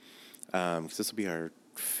dating, because this will be our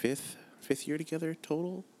fifth year together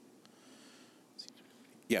total.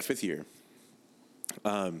 Yeah, 5th year.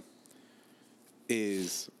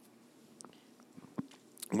 Is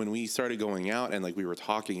when we started going out and, like, we were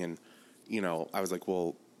talking and, you know, I was like,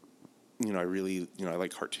 well, you know, I really, you know, I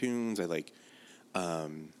like cartoons. I like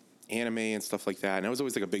anime and stuff like that. And it was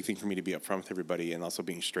always, like, a big thing for me to be upfront with everybody and also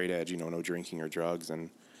being straight edge, you know, no drinking or drugs. And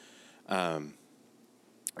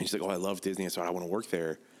she's like, oh, I love Disney. So I want to work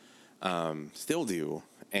there. Still do.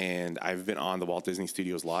 And I've been on the Walt Disney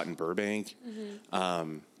Studios lot in Burbank.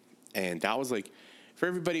 And that was, like, for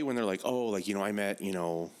everybody when they're like, oh, like, you know, I met, you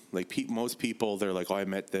know, like, most people, they're like, oh, I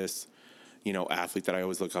met this, you know, athlete that I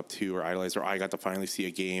always look up to or idolize, or I got to finally see a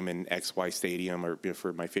game in XY Stadium or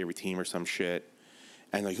for my favorite team or some shit.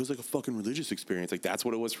 And, like, it was like a fucking religious experience. Like, that's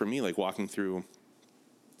what it was for me, like, walking through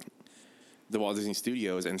the Walt Disney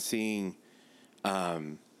Studios and seeing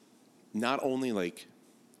not only, like,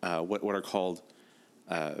 what are called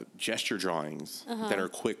gesture drawings that are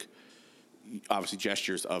quick, obviously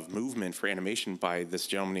gestures of movement for animation by this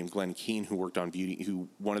gentleman named Glenn Keane, who worked on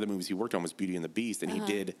one of the movies he worked on was Beauty and the Beast, and he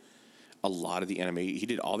did a lot of the he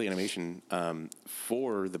did all the animation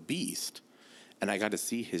for the Beast, and I got to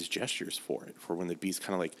see his gestures for when the Beast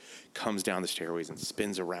kind of, like, comes down the stairways and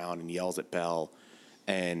spins around and yells at Belle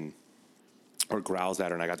or growls at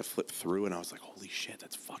her, and I got to flip through, and I was like, holy shit,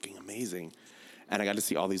 that's fucking amazing. And I got to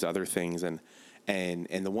see all these other things, and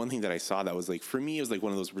the one thing that I saw that was, like, for me, it was like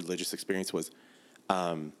one of those religious experiences was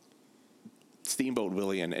Steamboat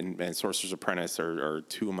Willie and Sorcerer's Apprentice are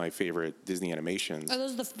 2 of my favorite Disney animations. Are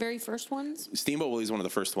those the very first ones? Steamboat Willie is one of the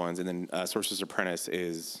first ones, and then Sorcerer's Apprentice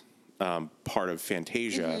is part of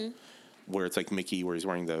Fantasia, where it's like Mickey, where he's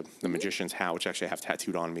wearing the magician's hat, which actually I have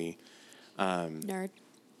tattooed on me. Nerd.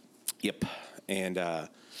 Yep. And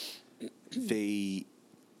they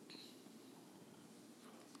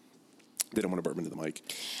don't want to burp into the mic.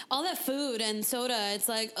 All that food and soda, it's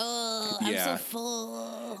like, oh, I'm so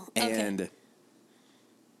full. And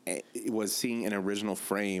it was seeing an original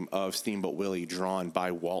frame of Steamboat Willie drawn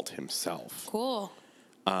by Walt himself. Cool.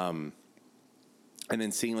 And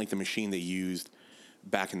then seeing, like, the machine they used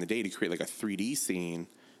back in the day to create, like, a 3D scene,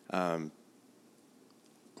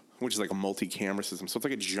 which is like a multi-camera system. So it's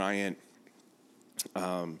like a giant,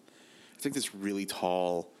 it's like this really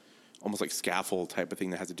tall, almost like scaffold type of thing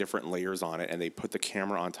that has different layers on it, and they put the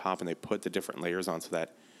camera on top and they put the different layers on so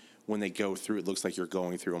that when they go through, it looks like you're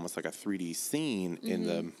going through almost like a 3D scene in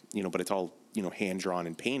the, you know, but it's all, you know, hand drawn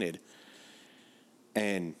and painted.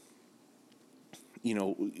 And, you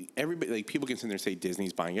know, everybody, like, people can sit there and say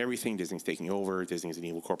Disney's buying everything, Disney's taking over, Disney's an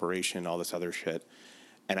evil corporation, all this other shit.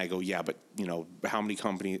 And I go, yeah, but, you know, how many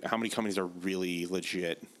companies are really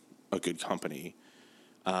legit a good company?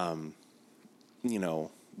 You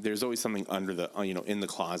know, there's always something under the, you know, in the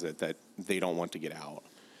closet that they don't want to get out.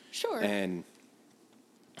 Sure. And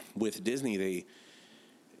with Disney,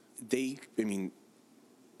 I mean,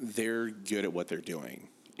 they're good at what they're doing,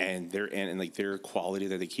 and like their quality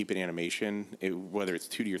that they keep in animation, whether it's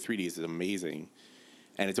 2D or 3D, is amazing.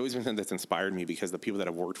 And it's always been something that's inspired me because the people that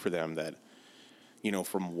have worked for them that, you know,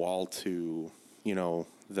 from Walt to, you know,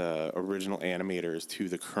 the original animators to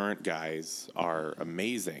the current guys are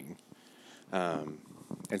amazing. And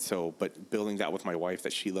so, but building that with my wife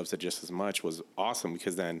that she loves it just as much was awesome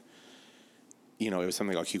because then, you know, it was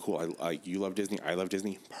something like, okay, cool. You love Disney. I love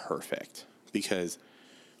Disney. Perfect. Because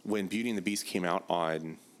when Beauty and the Beast came out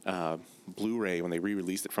on Blu-ray, when they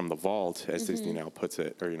re-released it from the vault, as Disney now puts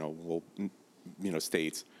it, or, you know,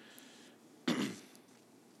 states, I'd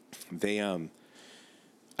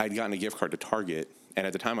gotten a gift card to Target. And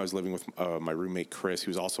at the time I was living with my roommate, Chris,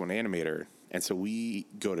 who's also an animator. And so we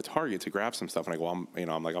go to Target to grab some stuff. And I go, I'm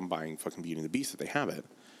buying fucking Beauty and the Beast if they have it.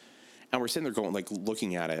 And we're sitting there going, like,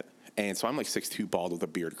 looking at it. And so I'm like 6'2", bald with a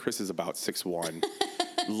beard. Chris is about 6'1",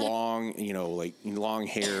 long, you know, like long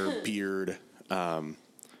hair, beard. You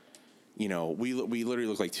know, we literally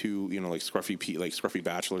look like two, you know, like scruffy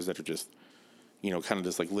bachelors that are just, you know, kind of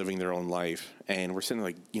just like living their own life. And we're sitting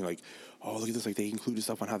there like, you know, like, oh, look at this. Like they included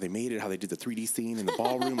stuff on how they made it, how they did the 3D scene in the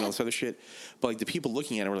ballroom and all this other shit. But like the people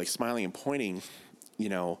looking at it were like smiling and pointing, you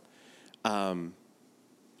know. I'm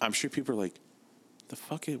sure people are like,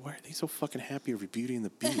 why are they so fucking happy over Beauty and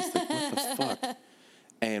the Beast? Like, what the fuck?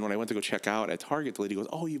 And when I went to go check out at Target, the lady goes,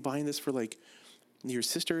 oh, you buying this for like your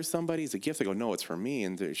sister or somebody as a gift? I go, no, it's for me.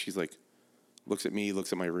 And she's like, looks at me,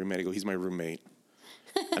 looks at my roommate. I go, he's my roommate.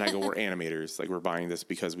 And I go, we're animators. Like, we're buying this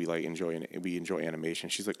because we enjoy animation.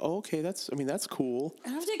 She's like, oh, okay, that's cool. I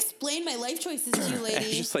don't have to explain my life choices to you, lady. And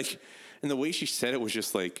it's just like, and the way she said it was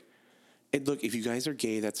just like, look, if you guys are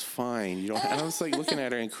gay, that's fine. You don't. And I was like looking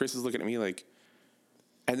at her, and Chris is looking at me like,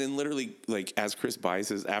 and then literally like as Chris buys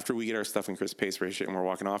his, after we get our stuff and Chris pays for his shit and we're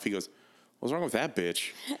walking off, he goes, what's wrong with that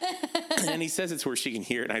bitch? And he says it to where she can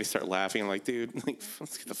hear it, and I just start laughing. I'm like, dude, like,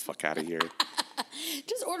 let's get the fuck out of here.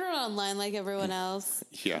 Just order it online like everyone else.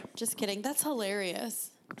 Yeah. Just kidding. That's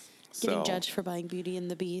hilarious. Getting judged for buying Beauty and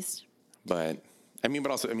the Beast. But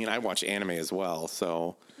I watch anime as well.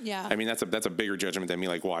 So yeah. I mean, that's a bigger judgment than me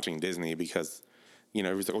like watching Disney because, you know,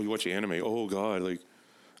 everyone's like, oh, you watch anime? Oh God, like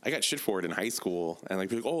I got shit for it in high school, and like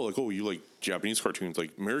people like, oh, you like Japanese cartoons?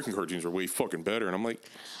 Like American cartoons are way fucking better. And I'm like,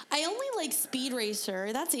 I only like Speed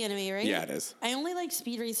Racer. That's anime, right? Yeah, it is. I only liked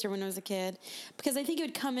Speed Racer when I was a kid because I think it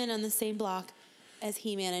would come in on the same block as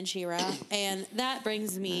He-Man and She-Ra. And that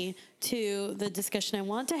brings me to the discussion I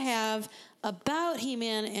want to have about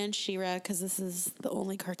He-Man and She-Ra because this is the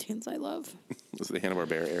only cartoons I love. This is the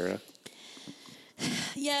Hanna-Barbera era.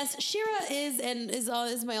 Yes, She-Ra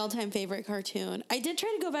is my all-time favorite cartoon. I did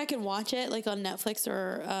try to go back and watch it like on Netflix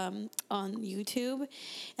or on YouTube.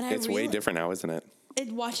 And it's way different now, isn't it?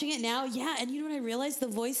 Watching it now, yeah. And you know what I realized? The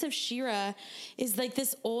voice of She-Ra is like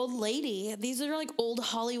this old lady. These are like old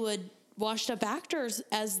Hollywood washed-up actors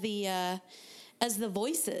as the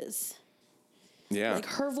voices. Yeah. Like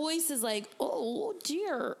her voice is like, oh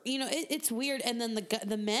dear. You know, it's weird. And then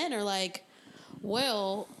the men are like,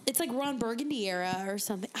 well, it's like Ron Burgundy era or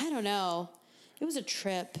something. I don't know. It was a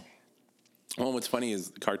trip. Well, what's funny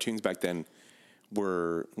is cartoons back then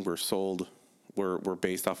were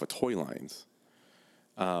based off of toy lines.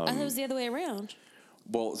 I thought it was the other way around.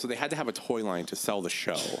 Well, so they had to have a toy line to sell the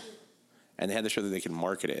show, and they had to show that they could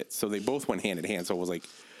market it. So they both went hand in hand. So it was like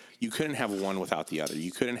you couldn't have one without the other.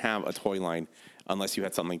 You couldn't have a toy line unless you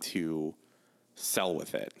had something to sell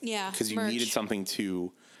with it. Yeah, because you needed something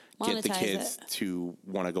to get the kids to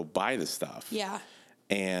want to go buy the stuff. Yeah.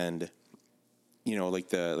 And, you know, like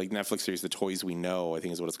Netflix series, The Toys We Know, I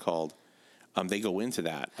think is what it's called. They go into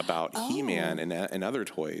that about He-Man and other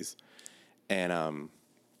toys. And,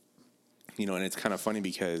 you know, and it's kind of funny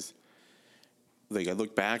because, like, I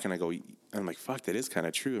look back and I'm like, fuck, that is kind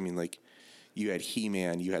of true. I mean, like, you had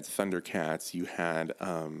He-Man, you had Thundercats, you had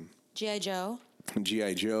G.I. Joe.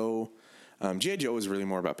 G.I. Joe. G.I. Joe was really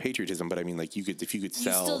more about patriotism, but I mean, like, if you could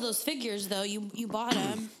sell, you still those figures though. You bought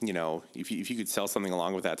them. You know, if you could sell something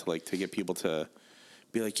along with that to get people to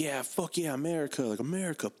be like, yeah, fuck yeah, America, like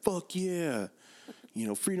America, fuck yeah, you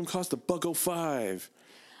know, freedom cost $1.05,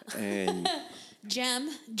 and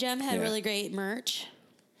Gem had really great merch.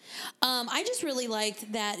 I just really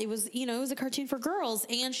liked that it was a cartoon for girls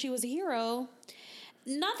and she was a hero.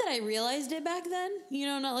 Not that I realized it back then, you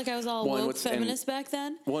know, not like I was all woke feminist back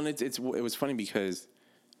then. Well, and it was funny because,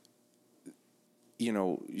 you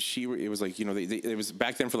know, it was like, you know, it was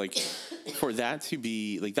back then for that to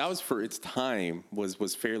be like, that was for its time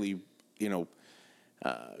was fairly, you know,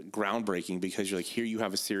 groundbreaking because you're like, here you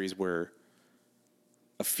have a series where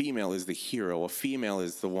a female is the hero, a female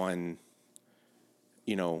is the one,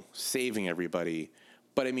 you know, saving everybody.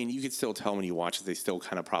 But I mean, you could still tell when you watch it, they still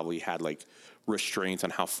kind of probably had like restraints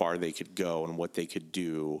on how far they could go and what they could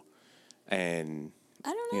do. And, I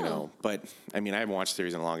don't know. You know, but I mean, I haven't watched the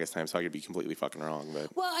series in the longest time, so I could be completely fucking wrong.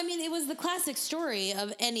 But Well, I mean, it was the classic story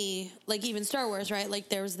of any, like even Star Wars, right? Like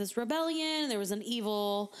there was this rebellion, there was an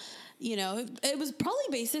evil, you know, it was probably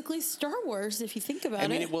basically Star Wars if you think about I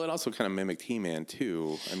mean, it. it also kind of mimicked He-Man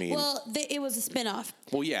too. I mean, Well, it was a spinoff.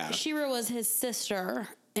 well, yeah, She-Ra was his sister,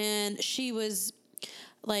 and she was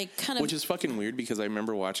like kind of. which is fucking weird because I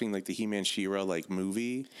remember watching like the He-Man She-Ra like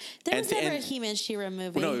movie. There was never a He-Man She-Ra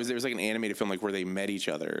movie. Well, no, there was like an animated film like where they met each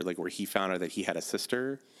other, like where he found out that he had a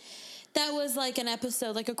sister. That was like an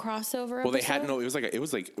episode, like a crossover. Well, they had no. It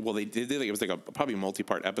was like well, they did like it was like a probably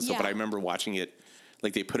multi-part episode, but Yeah. I remember watching it.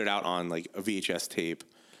 Like they put it out on like a VHS tape,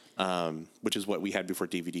 which is what we had before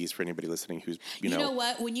DVDs for anybody listening who's You know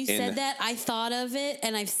what? When you in- said that, I thought of it,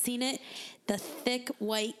 and I've seen it. The thick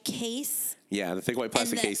white case. Yeah, the thick white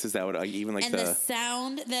plastic the- cases that would even like And the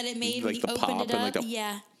sound that it made when like you the opened pop it and, up. like, the-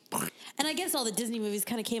 Yeah. And I guess all the Disney movies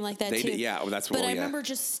kind of came like that They too. did, yeah, well, that's But what- I yeah. remember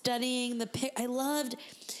just studying I loved,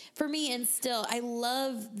 for me and still, I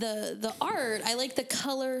love the art. I like the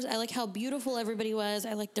colors. I like how beautiful everybody was.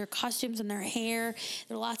 I like their costumes and their hair.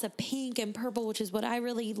 There were lots of pink and purple, which is what I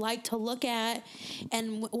really like to look at.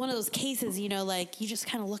 And one of those cases, you know, like you just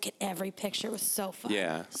kind of look at every picture. It was so fun.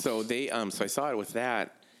 Yeah. So they so I saw it with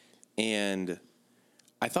that, and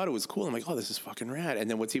I thought it was cool. I'm like, oh, this is fucking rad. And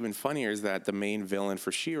then what's even funnier is that the main villain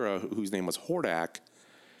for She-Ra, whose name was Hordak,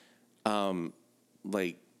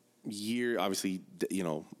 like obviously, you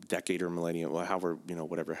know, decade or millennium, well, however, you know,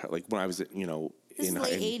 whatever, like when I was, you know, This is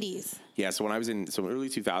late 80s. Yeah, so when I was early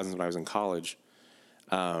 2000s when I was in college,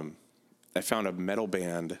 I found a metal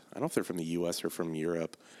band. I don't know if they're from the U.S. or from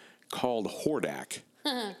Europe, called Hordak.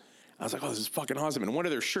 I was like, oh, this is fucking awesome. And one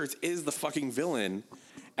of their shirts is the fucking villain.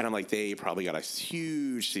 And I'm like, they probably got a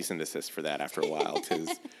huge cease and desist for that after a while because,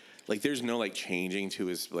 like, there's no like changing to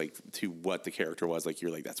his like to what the character was. Like,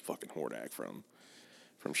 you're like, that's fucking Hordak from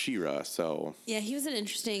She-Ra. So Yeah, he was an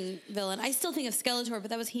interesting villain. I still think of Skeletor, but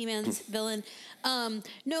that was He-Man's villain.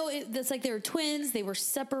 No, that's like they were twins. They were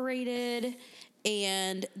separated,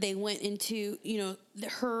 and they went into, you know,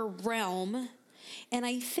 her realm. And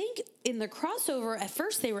I think in the crossover, at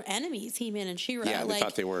first they were enemies, He-Man and She-Ra. yeah, they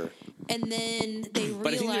thought they were. And then they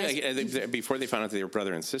But I realized. think before they found out that they were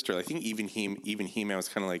brother and sister, I think even He-Man was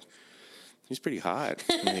kind of like, he's pretty hot.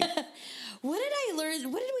 Like, What did I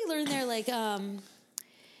learn? What did we learn there? Like,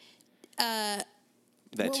 that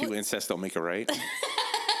two incest don't make a right.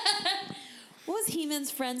 what was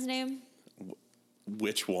He-Man's friend's name?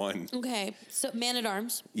 Which one? Okay, so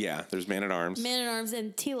Man-at-Arms. Yeah, there's Man-at-Arms. Man-at-Arms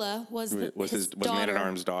and Tila was was daughter.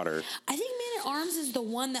 Man-at-Arms' daughter. I think Man-at-Arms is the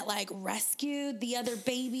one that like rescued the other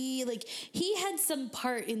baby. Like he had some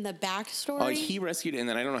part in the backstory. Oh, he rescued, and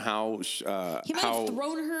then I don't know how. He might have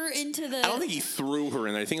thrown her into the. I don't think he threw her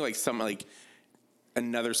in there. I think like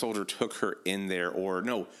another soldier took her in there, or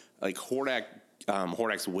no, like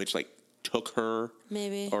Hordak's witch like took her,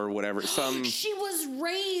 Maybe. or whatever. She was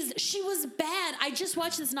raised. She was bad. I just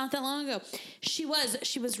watched this not that long ago. She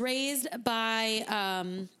was raised by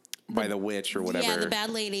the witch or whatever. Yeah, the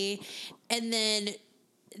bad lady, and then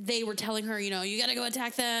they were telling her, you know, you got to go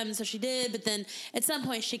attack them. So she did, but then at some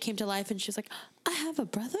point she came to life and she was like, I have a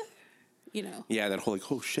brother. You know. Yeah, that whole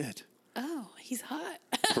like, oh shit. Oh, he's hot.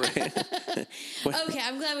 Right. Okay,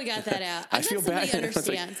 I'm glad we got that out. I feel bad.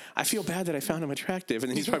 Understands. I feel bad that I found him attractive, and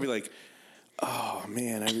then he's probably like, "Oh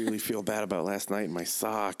man, I really feel bad about last night in my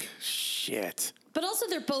sock. Shit." But also,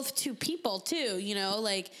 they're both two people too. You know,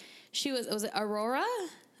 like she was it Aurora,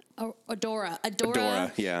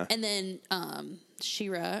 Adora, yeah. and then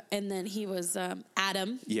She-Ra, and then he was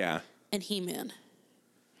Adam Yeah. and He-Man.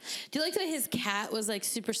 Do you like that his cat was like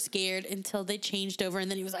super scared until they changed over, and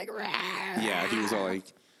then he was like, "Rah." Yeah, he was all like,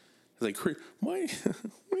 my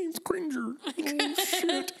name's Cringer. Oh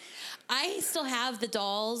shit. I still have the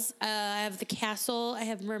dolls. I have the castle. I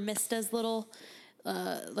have Mermista's little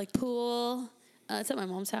like pool. It's at my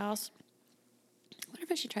mom's house. I wonder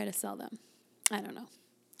if I should try to sell them. I don't know.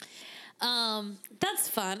 That's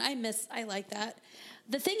fun. I like that.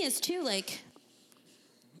 The thing is too, like,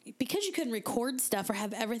 because you couldn't record stuff or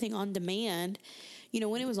have everything on demand, you know,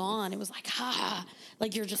 when it was on, it was like,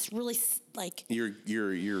 like you're just really like You're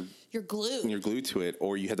glued. You're glued to it,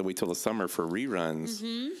 or you had to wait till the summer for reruns.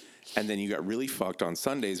 Mm-hmm. And then you got really fucked on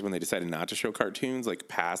Sundays when they decided not to show cartoons like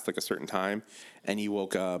past like a certain time, and you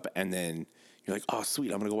woke up and then you're like, oh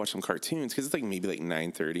sweet, I'm gonna go watch some cartoons because it's like maybe like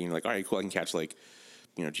 9:30, and you're like, all right, cool, I can catch like,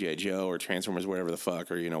 you know, G.I. Joe or Transformers, whatever the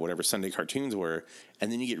fuck, or, you know, whatever Sunday cartoons were.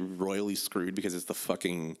 And then you get royally screwed because it's the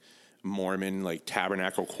fucking Mormon, like,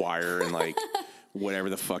 tabernacle choir and, like, whatever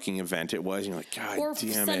the fucking event it was. And you're like, God Or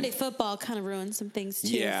damn Sunday it. football kind of ruined some things, too,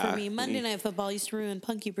 Yeah. for me. Monday Night Football used to ruin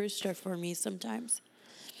Punky Brewster for me sometimes.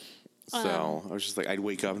 So I was just like, I'd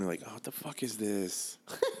wake up and be like, oh, what the fuck is this?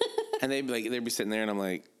 And they'd be sitting there and I'm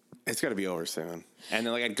like, it's got to be over soon. And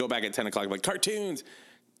then like I'd go back at 10 o'clock, like cartoons.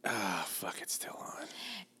 Ah, fuck, it's still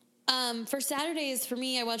on. For Saturdays, for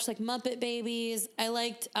me, I watched like Muppet Babies. I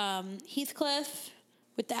liked Heathcliff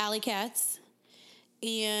with the Alley Cats.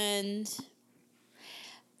 And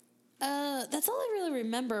that's all I really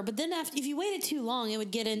remember. But then if you waited too long, it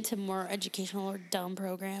would get into more educational or dumb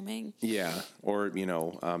programming. Yeah. Or,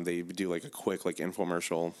 they would do like a quick like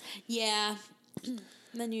infomercial. Yeah.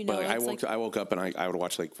 Then But like, I woke up and I would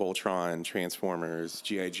watch like Voltron, Transformers,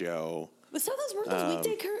 G.I. Joe. But some of those weren't those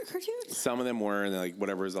weekday cartoons? Some of them were, and then, like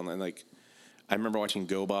whatever was on, and like I remember watching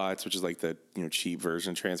GoBots, which is like the cheap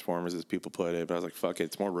version of Transformers, as people put it. But I was like, fuck it,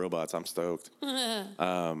 it's more robots. I'm stoked. And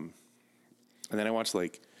then I watched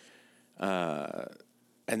like, and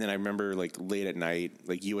then I remember like late at night,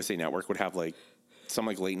 like USA Network would have like some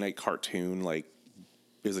like late night cartoon, like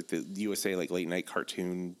it was like the USA like late night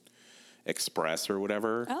cartoon Express or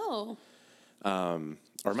whatever. Oh.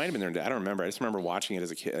 Or it might have been there. I don't remember. I just remember watching it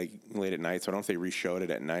as a kid, like late at night. So I don't know if they re-showed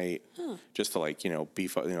it at night, just to like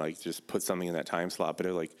beef up, like just put something in that time slot. But it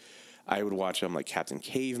was like I would watch them like Captain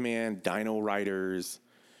Caveman, Dino Riders.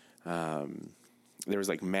 There was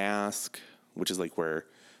like Mask, which is like where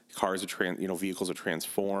cars would vehicles would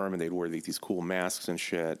transform and they'd wear these cool masks and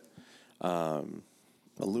shit.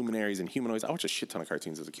 Luminaries and Humanoids. I watched a shit ton of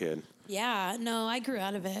cartoons as a kid. Yeah, no, I grew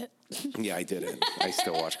out of it. Yeah, I didn't. I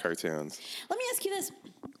still watch cartoons. Let me ask you this.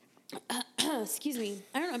 Excuse me.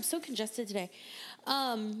 I don't know. I'm so congested today.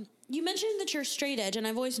 You mentioned that you're straight edge, and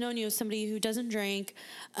I've always known you as somebody who doesn't drink,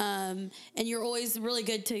 and you're always really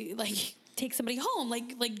good to like take somebody home,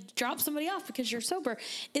 like drop somebody off because you're sober.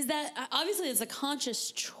 Is that obviously it's a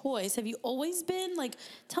conscious choice? Have you always been like?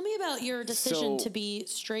 Tell me about your decision to be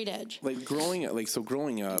straight edge. Like growing up,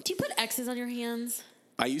 do you put X's on your hands?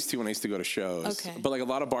 I used to when I used to go to shows. Okay. But like a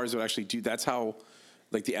lot of bars would actually do. That's how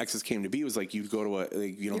like the X's came to be. Was like you'd go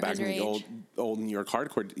to back in the old New York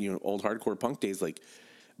hardcore old hardcore punk days, like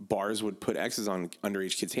bars would put X's on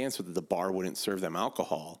underage kids' hands so that the bar wouldn't serve them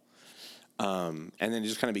alcohol. And then it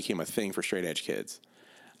just kind of became a thing for straight edge kids.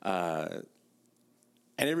 And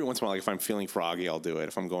every once in a while, like if I'm feeling froggy, I'll do it.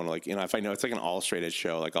 If I'm going to like, if I know it's like an all straight edge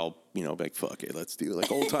show, like I'll, be like, fuck it, let's do it.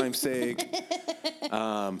 Like old time's sake.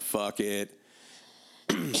 Fuck it.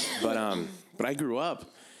 But I grew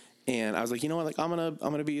up and I was like, you know what, like I'm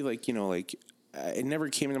gonna be like, it never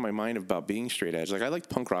came into my mind about being straight edge. Like I liked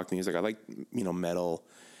punk rock music. I liked, metal.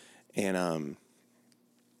 And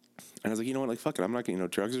I was like, you know what, like, fuck it. I'm not gonna,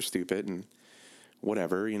 drugs are stupid and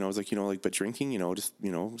whatever, I was like, but drinking,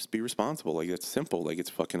 just be responsible. Like, it's simple. Like, it's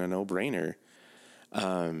fucking a no-brainer.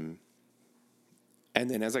 And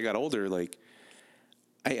then as I got older, like,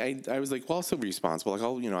 I was like, well, I'll still be responsible. Like,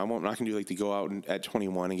 I'm not gonna do like to go out at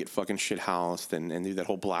 21 and get fucking shit housed and do that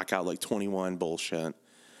whole blackout, like 21 bullshit.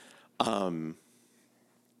 And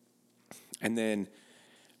then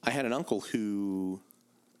I had an uncle who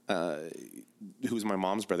was my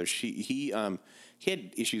mom's brother. He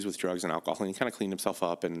had issues with drugs and alcohol, and he kind of cleaned himself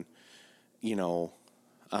up, and he didn't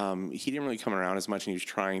really come around as much, and he was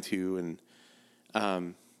trying to,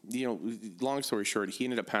 and long story short, he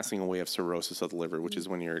ended up passing away of cirrhosis of the liver, which is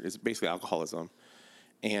when it's basically alcoholism,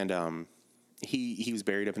 and he was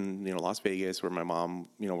buried up in Las Vegas, where my mom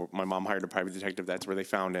hired a private detective. That's where they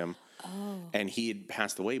found him, and he had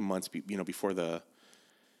passed away months before the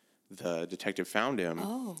detective found him.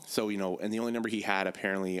 Oh. So, and the only number he had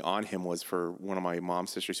apparently on him was for one of my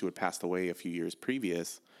mom's sisters who had passed away a few years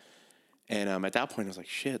previous. And at that point I was like,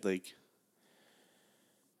 shit, like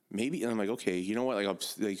maybe, and I'm like, okay, you know what? Like,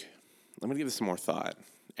 let me give this some more thought.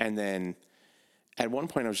 And then at one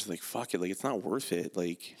point I was just like, fuck it. Like, it's not worth it.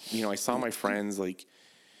 Like, I saw my friends, like,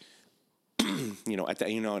 at that,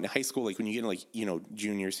 in high school, like when you get in like,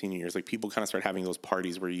 junior, senior years, like people kind of start having those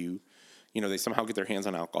parties where they somehow get their hands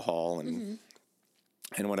on alcohol and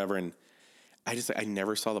whatever. And I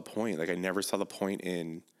never saw the point. Like, I never saw the point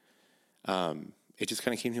in, it just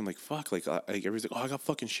kind of came to him like, fuck, like everybody's like, oh, I got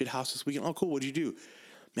fucking shit house this weekend. Oh, cool. What'd you do?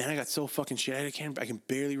 Man, I got so fucking shit. I can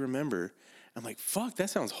barely remember. I'm like, fuck, that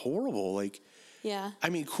sounds horrible. Like, yeah, I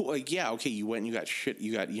mean, cool. Like, yeah, okay. You went and you got shit.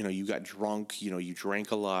 You got drunk, you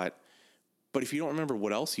drank a lot. But if you don't remember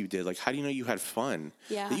what else you did, like, how do you know you had fun?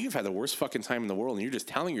 Yeah. Like, you've had the worst fucking time in the world, and you're just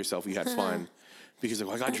telling yourself you had fun because, like,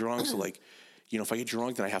 well, I got drunk, so, like, if I get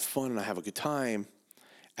drunk, then I have fun and I have a good time.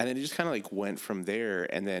 And then it just kind of, like, went from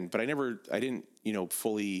there. And then, but I didn't,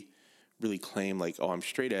 fully really claim, like, oh, I'm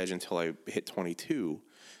straight edge until I hit 22.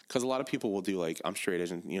 Because a lot of people will do, like, I'm straight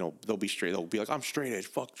edge, and, they'll be like, I'm straight edge,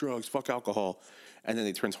 fuck drugs, fuck alcohol. And then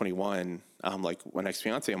they turn 21, like, an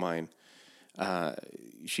ex-fiance of mine,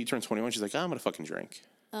 she turned 21. She's like, I'm going to fucking drink.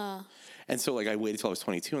 And so, like, I waited till I was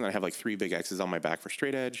 22, and then I have, like, 3 big X's on my back for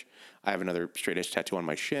straight edge. I have another straight edge tattoo on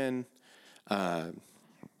my shin. And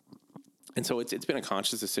so it's been a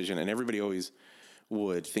conscious decision, and everybody always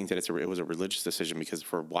would think that it was a religious decision, because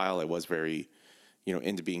for a while I was very,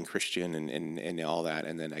 into being Christian and all that.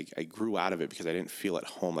 And then I grew out of it because I didn't feel at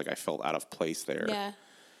home. Like, I felt out of place there. Yeah.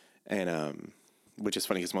 And, which is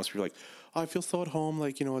funny because most people are like, oh, I feel so at home,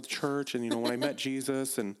 like, at church, and, when I met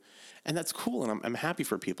Jesus, and that's cool. And I'm happy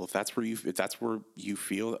for people. If that's where you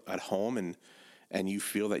feel at home, and you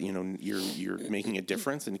feel that, you're making a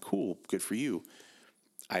difference, and cool, good for you.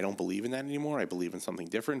 I don't believe in that anymore. I believe in something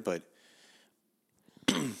different, but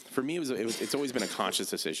for me, it's always been a conscious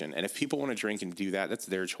decision. And if people want to drink and do that, that's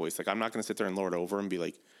their choice. Like, I'm not going to sit there and lord over and be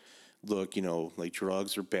like, look, like,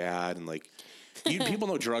 drugs are bad. And like, people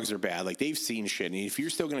know drugs are bad. Like, they've seen shit. And if you're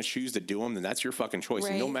still going to choose to do them, then that's your fucking choice.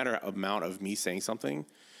 Right. And no matter amount of me saying something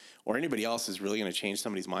or anybody else is really going to change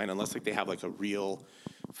somebody's mind, unless like they have like a real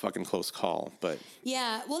fucking close call. But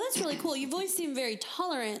yeah, well, that's really cool. You've always seemed very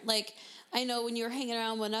tolerant. Like, I know when you were hanging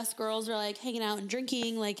around when us girls are like hanging out and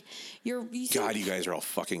drinking, like God, you guys are all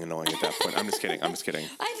fucking annoying at that point. I'm just kidding.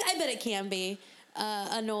 I bet it can be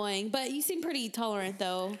annoying, but you seem pretty tolerant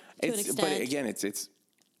though to an extent. But again,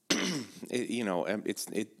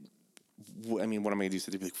 I mean, what am I gonna do? So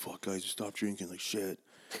they'd be like, "Fuck, guys, just stop drinking." Like, shit.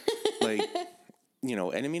 Like,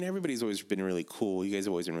 and I mean, everybody's always been really cool. You guys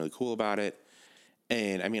have always been really cool about it.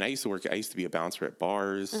 And I mean, I used to be a bouncer at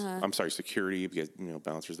bars. I'm sorry, security, because,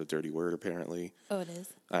 bouncer's a dirty word, apparently. Oh, it is.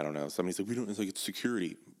 I don't know. Somebody's like, it's like, it's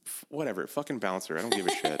security. Whatever. Fucking bouncer. I don't give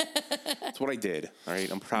a shit. That's what I did. All right.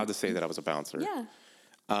 I'm proud to say that I was a bouncer. Yeah.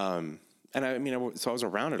 And I mean, so I was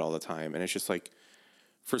around it all the time. And it's just like,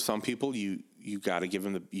 for some people, you got to give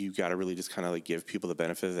them you got to really just kind of like give people the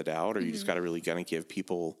benefit of the doubt, or you just got to really kind of give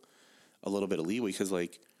people a little bit of leeway. Cause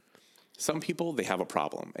like, some people, they have a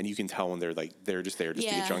problem, and you can tell when they're just there just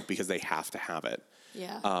to get drunk because they have to have it.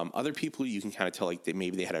 Yeah. Other people, you can kind of tell like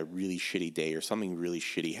maybe they had a really shitty day or something really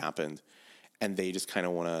shitty happened, and they just kind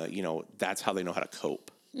of want to, that's how they know how to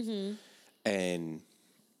cope. Mm-hmm. And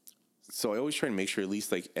so I always try to make sure at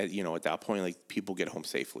least like at that point, like, people get home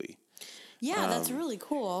safely. Yeah, that's really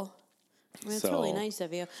cool. I mean, it's really nice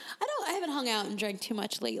of you. I haven't hung out and drank too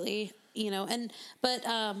much lately, but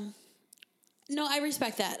no, I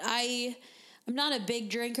respect that. I'm not a big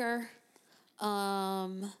drinker.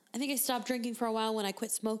 I think I stopped drinking for a while when I quit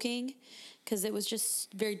smoking because it was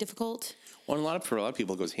just very difficult. Well, and for a lot of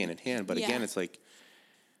people, it goes hand in hand. But again, it's like,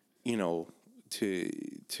 to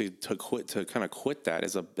kind of quit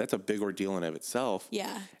that's a big ordeal in of itself.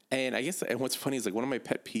 Yeah. And I guess, and what's funny is like one of my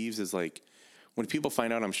pet peeves is like when people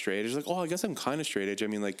find out I'm straight, it's like, oh, I guess I'm kind of straight edge. I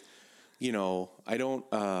mean, like, I don't,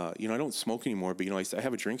 I don't smoke anymore, but I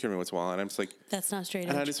have a drink every once in a while, and I'm just like, that's not straight edge.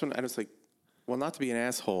 And I just like, well, not to be an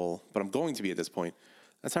asshole, but I'm going to be at this point.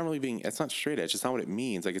 That's not straight edge. It's not what it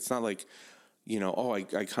means. Like, it's not like, oh, I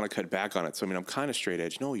kind of cut back on it. So, I mean, I'm kind of straight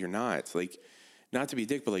edge. No, you're not. It's like, not to be a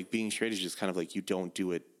dick, but like being straight is just kind of like, you don't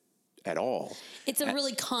do it at all. It's a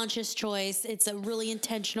really conscious choice. It's a really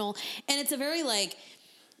intentional, and it's a very like,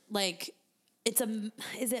 is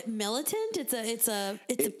it militant? It's a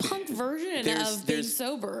punk version of being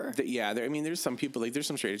sober. I mean, there's some people, like, there's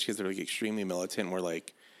some straight edge kids that are like extremely militant, where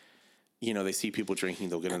like, they see people drinking,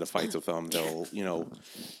 they'll get into fights with them. They'll,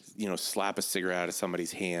 slap a cigarette out of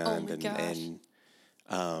somebody's hand, and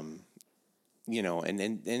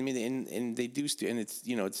they do, and it's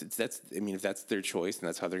that's, I mean, if that's their choice, and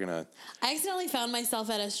that's how they're gonna. I accidentally found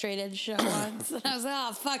myself at a straight edge show once, and I was like,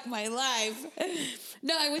 oh, fuck my life.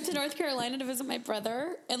 No, I went to North Carolina to visit my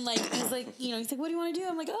brother, and like, he's like, he's like, what do you want to do?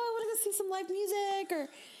 I'm like, oh, I want to go see some live music, or,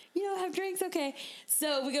 have drinks. Okay.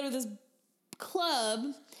 So we go to this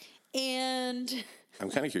club, and I'm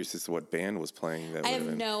kind of curious as to what band was playing. I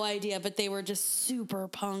have no idea, but they were just super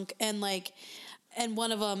punk, and like, and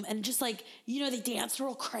one of them, and just like, they danced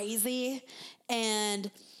real crazy.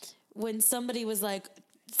 And when somebody was like,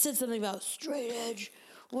 said something about straight edge,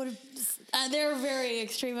 they were very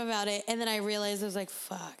extreme about it. And then I realized, I was like,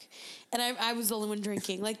 fuck. And I was the only one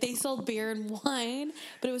drinking. Like, they sold beer and wine,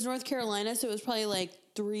 but it was North Carolina, so it was probably like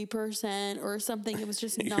 3% or something. It was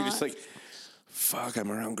just not. You're just like, fuck,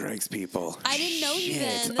 I'm around Greg's people. I didn't know you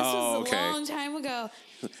then. This was a long time ago.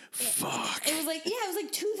 Fuck. It was like, it was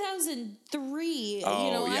like 2003.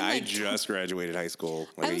 Oh, yeah, I just graduated high school.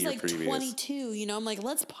 Like I was a year like previous. 22, I'm like,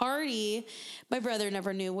 let's party. My brother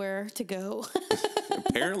never knew where to go.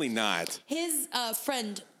 Apparently not. His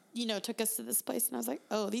friend, took us to this place, and I was like,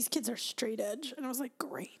 oh, these kids are straight edge. And I was like,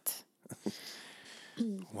 great.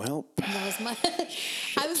 Well, That was my.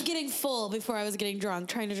 I was getting full before I was getting drunk,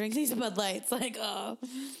 trying to drink these Bud Lights. Like, oh,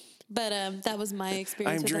 but that was my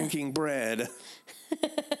experience. I'm with drinking bread.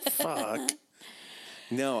 Fuck.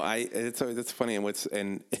 No, that's funny.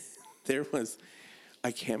 And there was,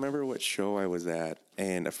 I can't remember what show I was at,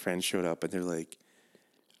 and a friend showed up, and they're like,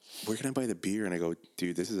 "Where can I buy the beer?" And I go,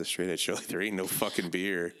 "Dude, this is a straight edge show. Like, there ain't no fucking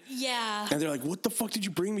beer." Yeah. And they're like, "What the fuck did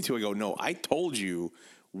you bring me to?" I go, "No, I told you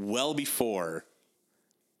well before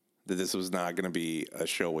that this was not going to be a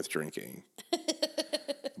show with drinking."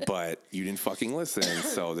 But you didn't fucking listen,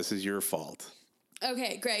 so this is your fault.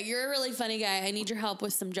 Okay, Greg, you're a really funny guy. I need your help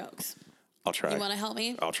with some jokes. I'll try. You want to help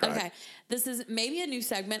me? I'll try. Okay. This is maybe a new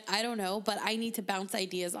segment. I don't know, but I need to bounce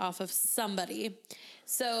ideas off of somebody.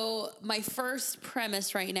 So my first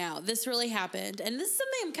premise right now, this really happened, and this is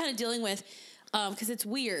something I'm kind of dealing with because it's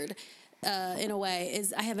weird in a way,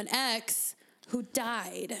 is I have an ex who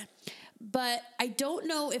died. But I don't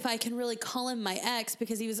know if I can really call him my ex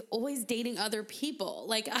because he was always dating other people.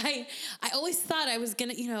 Like I always thought I was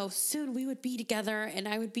gonna, soon we would be together and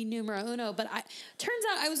I would be numero uno. But turns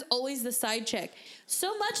out I was always the side chick.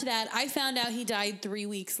 So much that I found out he died 3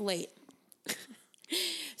 weeks late.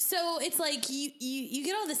 So it's like you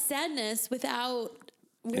get all the sadness without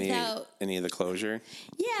any of the closure.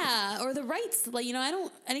 Yeah, or the rights. Like, I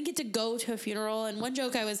didn't get to go to a funeral. And one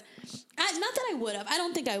joke not that I would have. I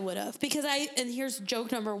don't think I would have because and here's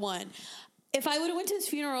joke number one. If I would have went to his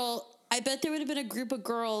funeral, I bet there would have been a group of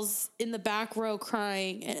girls in the back row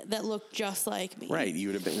crying that looked just like me. Right. There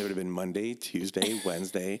would have been Monday, Tuesday,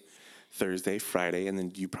 Wednesday, Thursday, Friday, and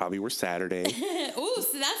then you probably were Saturday. Ooh,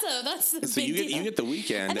 so that's a so big deal. you get the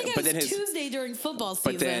weekend. I think but it was then Tuesday during football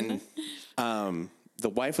season. But then the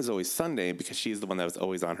wife was always Sunday because she's the one that was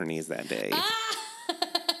always on her knees that day.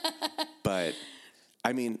 But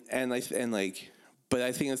I mean, but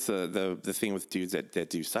I think it's the thing with dudes that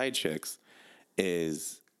do side chicks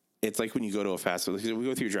is it's like when you go to a fast food. We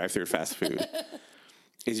go through a drive-through fast food.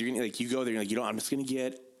 Is you're gonna you go there, you're like, I'm just gonna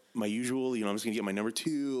get my usual, I'm just gonna get my number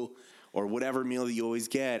 2 or whatever meal that you always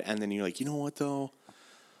get, and then you're like, you know what though,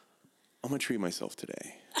 I'm gonna treat myself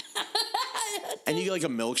today. And you get like a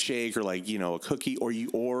milkshake or a cookie, or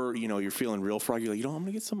you're feeling real froggy. You're like, I'm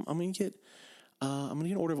gonna get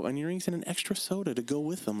an order of onion rings and an extra soda to go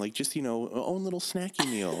with them, just our own little snacky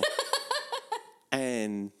meal.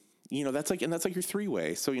 And that's like your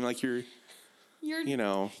 3-way. So you're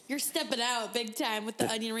stepping out big time with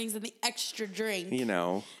the onion rings and the extra drink.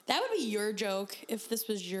 That would be your joke if this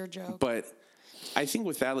was your joke. But I think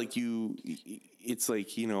with that, it's like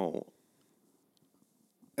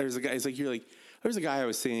there's a guy. It's like there's a guy I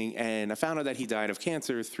was seeing, and I found out that he died of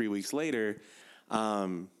cancer 3 weeks later.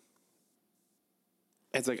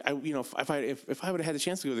 It's like if I would have had the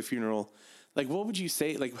chance to go to the funeral, what would you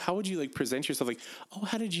say? How would you present yourself? Oh,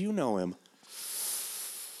 how did you know him?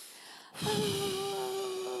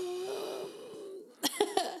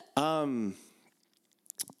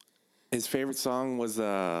 His favorite song was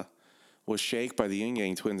 "Shake" by the Yin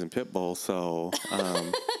Yang Twins and Pitbull. So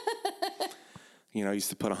I used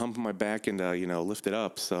to put a hump on my back and lift it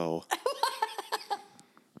up. So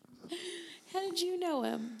how did you know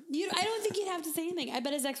him? I don't think you'd have to say anything. I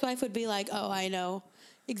bet his ex-wife would be like, "Oh, I know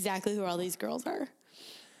exactly who all these girls are."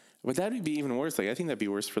 But that'd be even worse. I think that'd be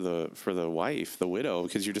worse for the wife, the widow,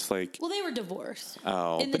 because you're just like. Well, they were divorced.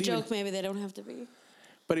 Oh, in the joke, maybe they don't have to be.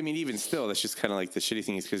 But I mean, even still, that's just kind of the shitty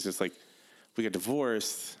thing is because it's we got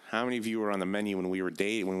divorced. How many of you were on the menu when we were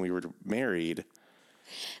married?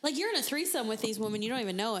 You're in a threesome with these women, you don't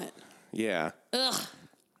even know it. Yeah. Ugh.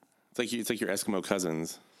 It's like your Eskimo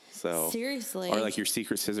cousins. So seriously. Or your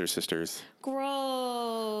secret scissor sisters.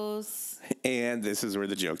 Gross. And this is where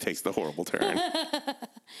the joke takes the horrible turn.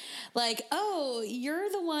 Oh, you're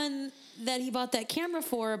the one that he bought that camera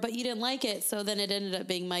for, but you didn't like it, so then it ended up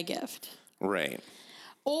being my gift. Right.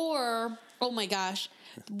 Or, oh my gosh,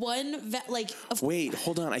 wait,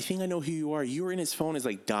 hold on. I think I know who you are. You were in his phone as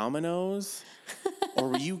Domino's, or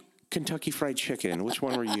were you Kentucky Fried Chicken? Which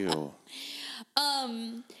one were you?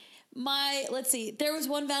 Let's see. There was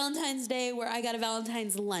one Valentine's Day where I got a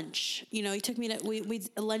Valentine's lunch. He took me to we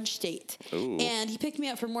a lunch date. Ooh. And he picked me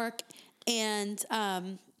up from work, and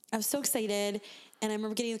I was so excited. And I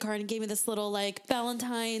remember getting in the car and he gave me this little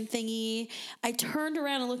Valentine thingy. I turned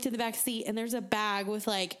around and looked in the back seat, and there's a bag with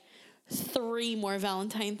 3 more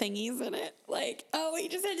Valentine thingies in it. He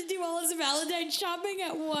just had to do all his Valentine shopping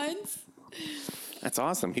at once. That's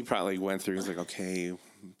awesome. He probably went through. He's like, okay, let's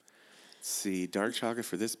see, dark chocolate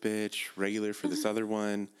for this bitch, regular for this other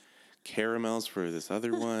one, caramels for this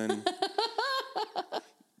other one.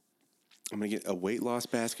 I'm going to get a weight loss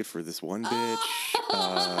basket for this one bitch.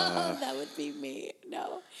 That would be me.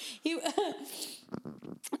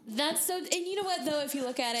 That's so. And you know what though? If you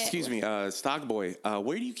look at it, Excuse me, Stock Boy.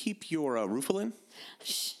 Where do you keep your Rufalin?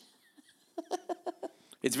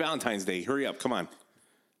 It's Valentine's Day. Hurry up! Come on.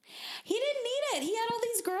 he didn't need it. He had all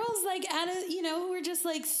these girls like who were just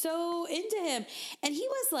like so into him, and he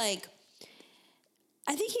was like.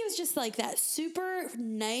 I think he was just like that super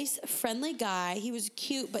nice, friendly guy. He was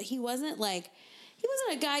cute, but he wasn't a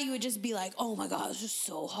guy you would just be like, oh my God, it's just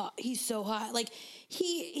so hot. He's so hot. Like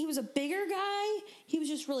he was a bigger guy. He was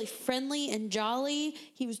just really friendly and jolly.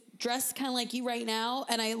 He was dressed kind of like you right now.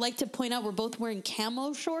 And I like to point out we're both wearing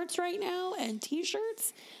camo shorts right now and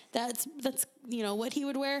t-shirts. That's what he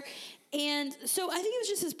would wear. And so I think it was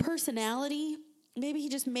just his personality. Maybe he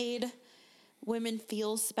just made women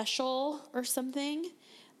feel special or something.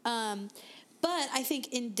 But I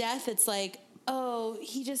think in death, it's like, oh,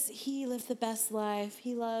 he lived the best life.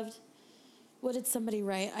 He loved, what did somebody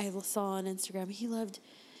write? I saw on Instagram. He loved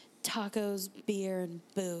tacos, beer, and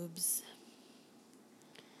boobs.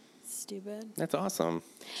 Stupid. That's awesome.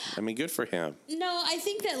 I mean, good for him. No, I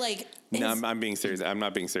think that No, I'm being serious. I'm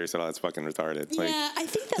not being serious at all. That's fucking retarded. Yeah, I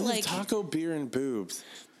think that taco, beer, and boobs.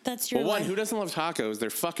 That's your Well, life. who doesn't love tacos?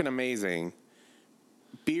 They're fucking amazing.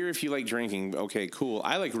 Beer, if you like drinking, okay, cool.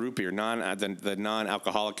 I like root beer, the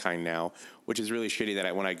non-alcoholic kind now, which is really shitty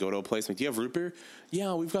that when I go to a place, I'm like, do you have root beer?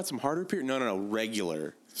 Yeah, we've got some hard root beer. No,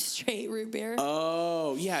 regular. Straight root beer.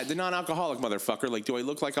 Oh, yeah, the non-alcoholic motherfucker. Like, do I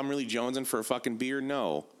look like I'm really jonesing for a fucking beer?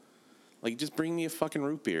 No. Like, just bring me a fucking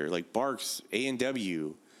root beer. Like Barks,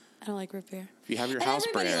 A&W. I don't like root beer. If you have your and house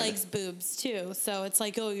everybody brand. likes boobs, too. So it's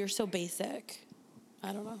like, oh, you're so basic.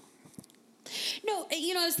 I don't know. No,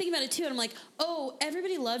 I was thinking about it too, and I'm like, oh,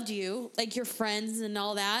 everybody loved you, like your friends and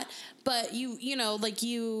all that, but I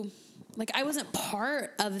wasn't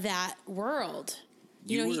part of that world.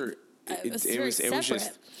 It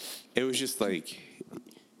was just like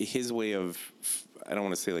his way of, I don't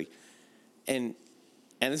want to say like, and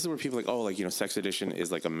this is where people are like, oh, like, sex addiction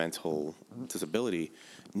is like a mental disability.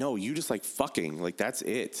 No, you just like fucking, like that's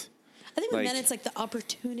it. I think with men it's like the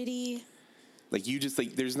opportunity. Like you just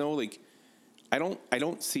like, there's no like, I don't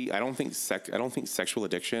think sexual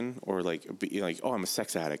addiction or like, oh, I'm a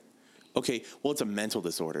sex addict. Okay, well, it's a mental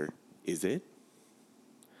disorder. Is it?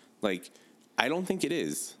 Like, I don't think it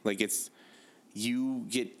is. Like, it's, you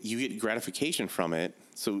get gratification from it.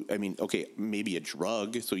 So, I mean, okay, maybe a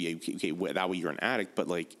drug. So, yeah, okay, that way you're an addict. But,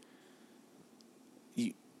 like,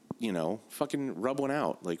 fucking rub one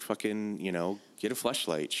out. Like, fucking, get a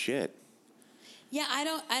fleshlight. Shit. Yeah, I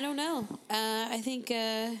don't know. I think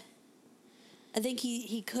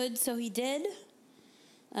he could, so he did.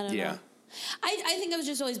 I don't know. I think I was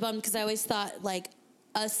just always bummed because I always thought like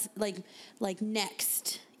us like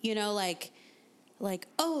next, like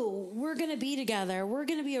oh, we're gonna be together, we're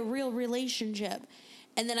gonna be a real relationship,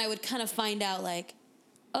 and then I would kind of find out like,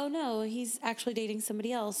 oh no, he's actually dating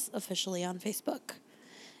somebody else officially on Facebook,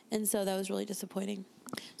 and so that was really disappointing.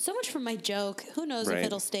 So much for my joke. Who knows if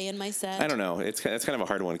it'll stay in my set? I don't know. It's kind of a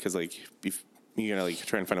hard one because like you're gonna like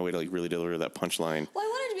try and find a way to like really deliver that punchline. Well, I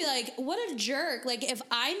wanted to be like, what a jerk. Like, if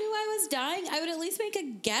I knew I was dying, I would at least make a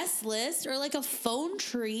guest list or like a phone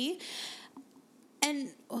tree. And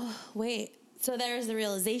wait, so there's the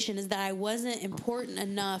realization is that I wasn't important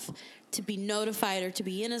enough to be notified or to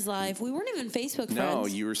be in his life. We weren't even Facebook friends. No,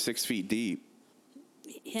 you were 6 feet deep.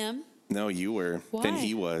 Him? No, you were. Why? Then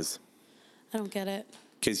he was. I don't get it.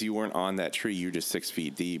 Because you weren't on that tree. You were just 6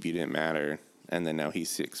 feet deep. You didn't matter. And then now he's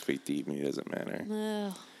 6 feet deep and he doesn't matter.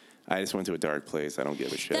 Ugh. I just went to a dark place. I don't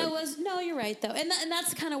give a shit. You're right though. And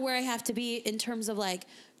that's kind of where I have to be in terms of like,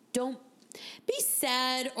 don't be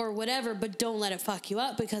sad or whatever, but don't let it fuck you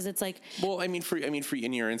up because it's like. Well, I mean, for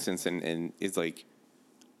in your instance, and it's like,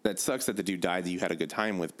 that sucks that the dude died that you had a good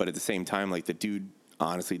time with, but at the same time, like the dude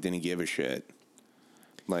honestly didn't give a shit.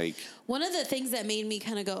 Like. One of the things that made me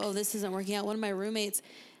kind of go, oh, this isn't working out. One of my roommates,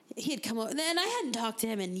 he had come over, and I hadn't talked to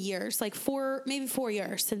him in years, like 4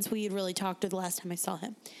 years since we had really talked the last time I saw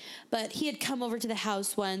him. But he had come over to the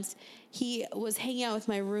house once. He was hanging out with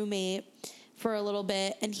my roommate for a little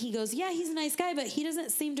bit, and he goes, yeah, he's a nice guy, but he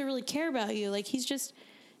doesn't seem to really care about you. Like, he's just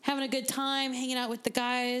having a good time, hanging out with the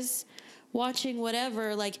guys, watching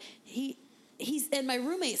whatever. Like, he's, and my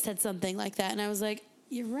roommate said something like that, and I was like,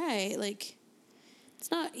 you're right. Like,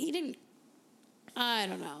 it's not, he didn't, I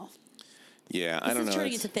don't know. Yeah, I don't know. This is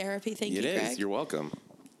turning into therapy. Thank you, Greg. It is. You're welcome.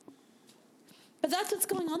 But that's what's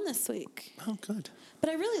going on this week. Oh, good. But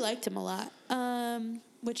I really liked him a lot.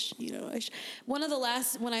 Which, one of the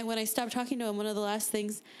last, when I stopped talking to him, one of the last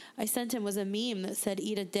things I sent him was a meme that said,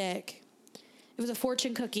 eat a dick. It was a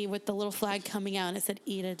fortune cookie with the little flag coming out, and it said,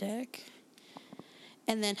 eat a dick.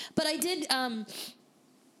 And then, but I did,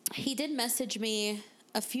 he did message me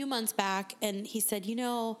a few months back, and he said,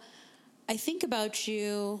 I think about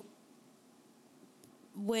you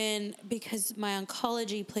because my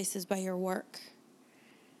oncology place is by your work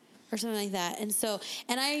or something like that.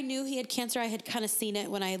 And I knew he had cancer. I had kind of seen it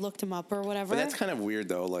when I looked him up or whatever. But that's kind of weird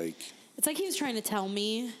though. Like, it's like he was trying to tell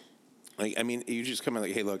me. Like, I mean, you just come in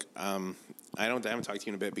like, hey, look, I haven't talked to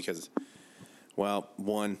you in a bit because, well,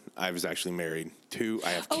 one, I was actually married. Two, I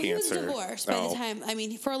have cancer. He was divorced by the time. I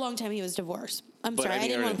mean, for a long time he was divorced. I'm sorry, I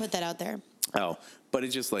didn't want to put that out there. Oh, but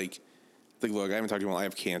it's just like, look, I haven't talked to you. Well, I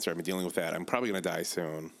have cancer. I've been dealing with that. I'm probably gonna die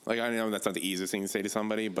soon. Like, I know that's not the easiest thing to say to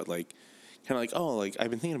somebody, but like, kind of like, oh, like I've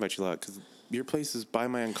been thinking about you a lot because your place is by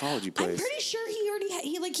my oncology place. I'm pretty sure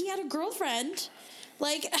he had a girlfriend.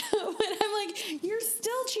 Like, when I'm like, you're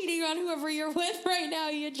still cheating on whoever you're with right now,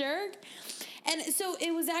 you jerk. And so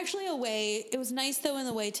it was actually it was nice though in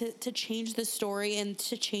the way to change the story and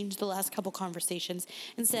to change the last couple conversations.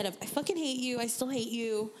 Instead of, I fucking hate you, I still hate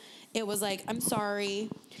you. It was like, I'm sorry.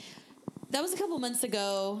 That was a couple months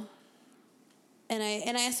ago. And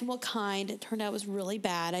I asked him what kind. It turned out it was really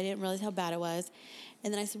bad. I didn't realize how bad it was.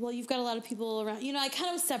 And then I said, well, you've got a lot of people around. I kind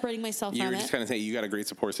of was separating myself from it. You were just kind of saying, you got a great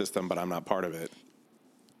support system, but I'm not part of it.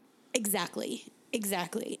 Exactly.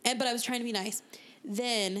 But I was trying to be nice.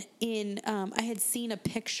 Then I had seen a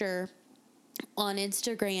picture on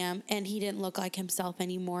Instagram, and he didn't look like himself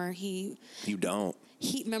anymore. You don't.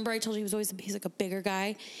 Remember I told you he's like a bigger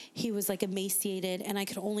guy. He was like emaciated, and I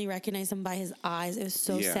could only recognize him by his eyes. It was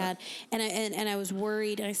so sad. And I was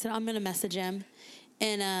worried, and I said, I'm going to message him.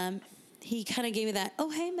 And he kind of gave me that, oh,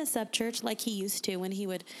 hey, Miss Upchurch, like he used to when he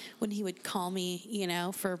would call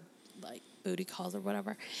me, for like booty calls or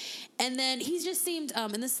whatever. And then he's just seemed,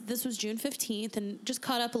 and this was June 15th, and just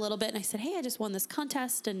caught up a little bit. And I said, hey, I just won this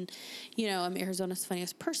contest, and I'm Arizona's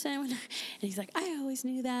funniest person. And he's like, I always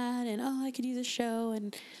knew that, and I could use a show.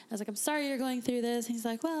 And I was like, I'm sorry you're going through this. And he's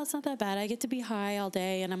like, well, it's not that bad. I get to be high all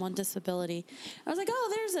day, and I'm on disability. I was like,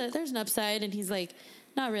 oh, there's an upside. And he's like,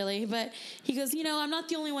 not really, but he goes, I'm not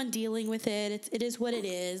the only one dealing with it. It is what it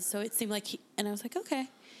is. So it seemed like and I was like, okay.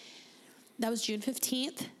 That was June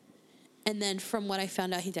 15th. And then from what I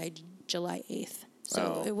found out, he died July 8th.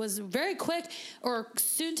 So It was very quick or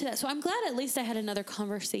soon to that. So I'm glad at least I had another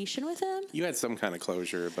conversation with him. You had some kind of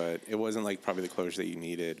closure, but it wasn't like probably the closure that you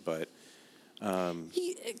needed. But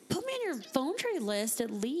he put me on your phone trade list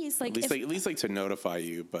at least. At least to notify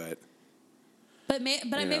you, but. But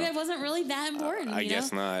maybe I wasn't really that important. I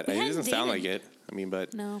guess not. It doesn't sound like it. I mean,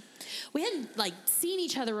 but no, we hadn't seen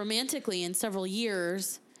each other romantically in several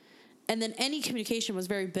years, and then any communication was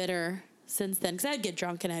very bitter since then. Because I'd get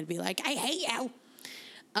drunk and I'd be like, "I hate you."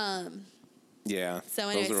 Yeah. So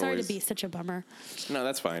anyway, sorry to be such a bummer. No,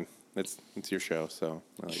 that's fine. It's your show, so.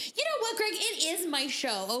 You know what, Greg? It is my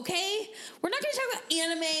show, okay? We're not going to talk about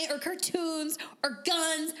anime or cartoons or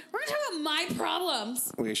guns. We're going to talk about my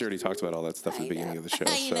problems. We actually already talked about all that stuff at the beginning of the show.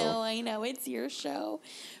 I know. It's your show.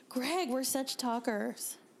 Greg, we're such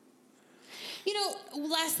talkers.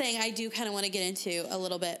 Last thing I do kind of want to get into a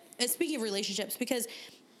little bit, speaking of relationships, because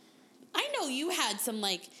I know you had some,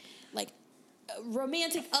 like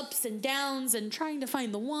romantic ups and downs and trying to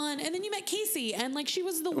find the one, and then you met Casey and she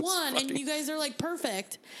was the one, funny. And you guys are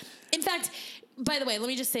perfect. In fact, by the way, let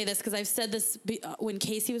me just say this because I've said this when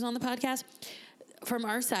Casey was on the podcast. From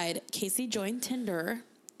our side, Casey joined Tinder,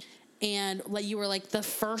 and you were the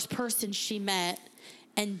first person she met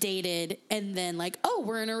and dated, and then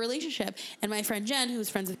we're in a relationship. And my friend Jen, who's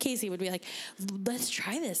friends with Casey, would be like, let's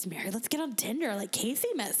try this, Mary. Let's get on Tinder. Casey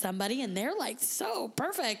met somebody and they're so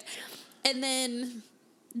perfect. And then,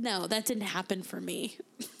 no, that didn't happen for me.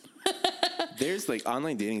 There's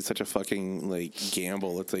online dating is such a fucking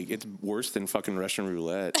gamble. It's worse than fucking Russian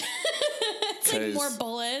roulette. It's more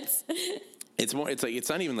bullets. It's more. It's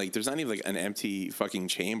not even there's not even an empty fucking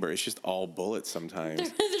chamber. It's just all bullets sometimes.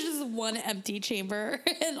 There's just one empty chamber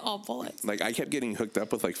and all bullets. I kept getting hooked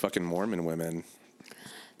up with fucking Mormon women.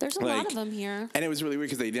 There's a lot of them here, and it was really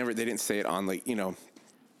weird because they didn't say it on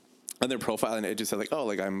on their profile, and it just said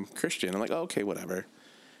I'm Christian. I'm like, oh, okay, whatever.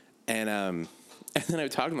 And then I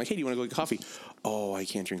would talk to them hey, do you want to go get coffee? Oh, I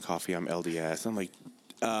can't drink coffee. I'm LDS. I'm like,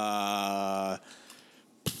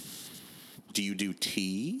 do you do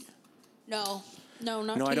tea? No, not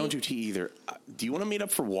No, tea. I don't do tea either. Do you want to meet up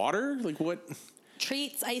for water? What?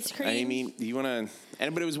 Treats, ice cream. I mean, do you want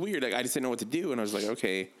to? But it was weird. I just didn't know what to do, and I was like,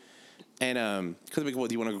 okay. And because well,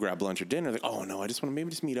 do you want to go grab lunch or dinner? Oh no, I just want to maybe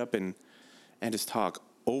just meet up and just talk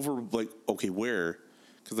over. Okay, where?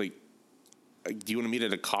 Because do you want to meet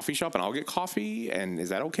at a coffee shop and I'll get coffee? And is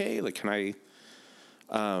that okay? Can I?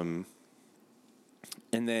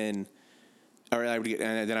 And then, or I would get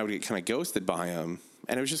kind of ghosted by him.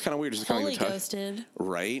 and it was just kind of weird. Just kind Fully of ghosted.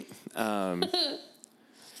 right.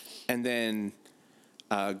 And then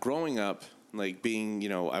growing up, like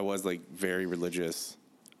being, I was like very religious.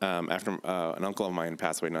 After an uncle of mine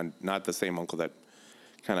passed away, not the same uncle that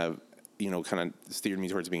kind of steered me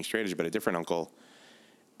towards being straight edge, but a different uncle.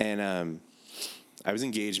 And I was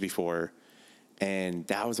engaged before, and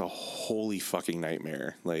that was a holy fucking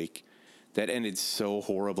nightmare. Like, that ended so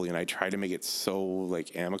horribly, and I tried to make it so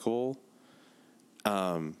like amicable.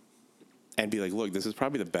 And be like, look, this is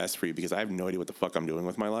probably the best for you because I have no idea what the fuck I'm doing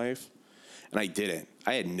with my life. And I didn't.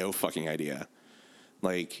 I had no fucking idea.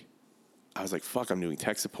 Like, I was like, fuck, I'm doing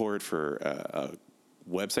tech support for a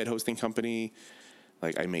website hosting company.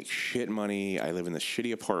 Like, I make shit money. I live in this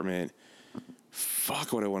shitty apartment.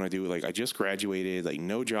 Fuck what I want to do. Like, I just graduated. Like,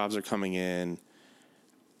 no jobs are coming in.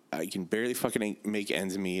 I can barely fucking make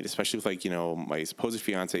ends meet, especially with like, my supposed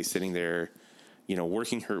fiance sitting there,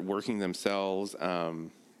 working themselves.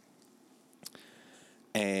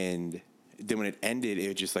 And then when it ended,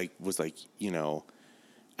 it just like was like,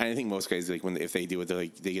 I think most guys, like, if they do it,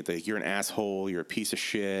 they get like, you're an asshole, you're a piece of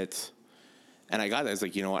shit. And I got that. It's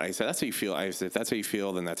like, you know what? I said, that's how you feel. I said, if that's how you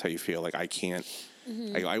feel, then that's how you feel. Like, I can't,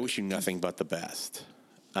 I wish you nothing but the best.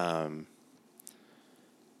 And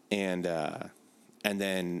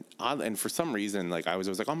then, and for some reason, like, I was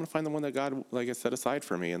like, oh, I'm going to find the one that God, like, has set aside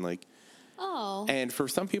for me. And like, and for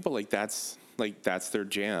some people, like, that's their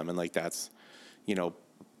jam. And like, that's, I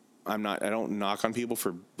don't knock on people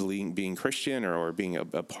for being Christian or being a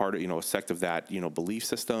part of, a sect of that, belief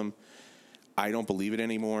system. I don't believe it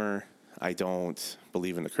anymore. I don't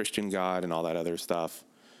believe in the Christian God and all that other stuff,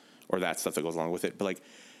 or that stuff that goes along with it. But like,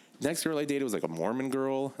 next girl I dated was like a Mormon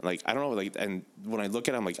girl. Like, I don't know, like, and when I look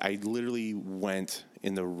at it, I'm like, I literally went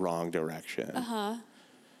in the wrong direction.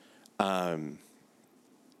 And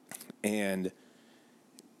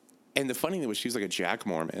the funny thing was, she was like a Jack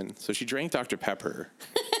Mormon, so she drank Dr. Pepper.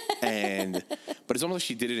 But it's almost like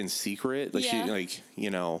she did it in secret. Like, she didn't let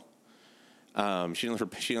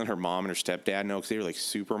her mom and her stepdad know, because they were like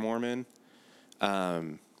super Mormon.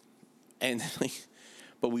 And like,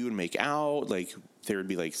 but we would make out, like there would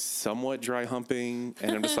be like somewhat dry humping,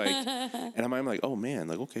 and I'm just like, and I'm like, oh man,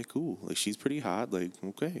 like, okay, cool. Like, she's pretty hot. Like,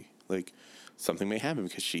 okay, like something may happen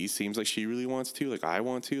because she seems like she really wants to, like, I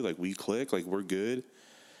want to, like, we click, like, we're good.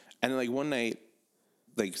 And then like one night,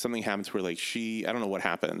 like something happened to her, like I don't know what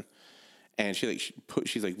happened. And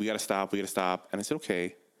she's like, we got to stop. And I said,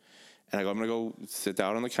 okay. And I go, I'm going to go sit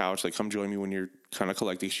down on the couch. Like, come join me when you're kind of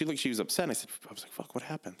collecting. She was upset. And I was like, fuck, what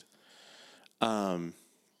happened? And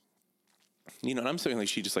I'm saying, like,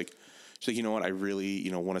 she's like, you know what? I really,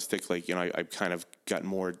 want to stick, like, I've kind of gotten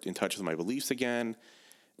more in touch with my beliefs again.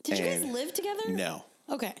 Did you guys live together? No.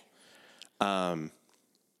 Okay. And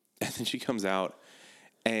then she comes out,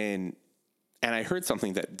 and I heard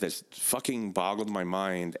something that fucking boggled my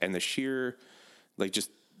mind, and the sheer, like,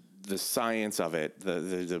 just the science of it,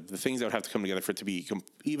 the things that would have to come together for it to be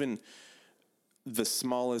even the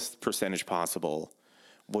smallest percentage possible,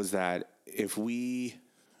 was that if we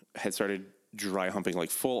had started dry humping,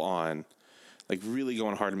 like full on, like really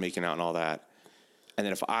going hard and making out and all that, and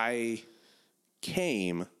then if I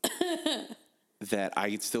came, that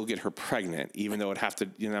I'd still get her pregnant, even though it'd have to,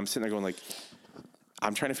 I'm sitting there going like,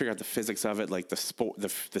 I'm trying to figure out the physics of it, like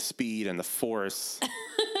the speed and the force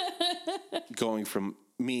going from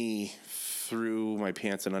me through my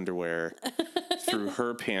pants and underwear, through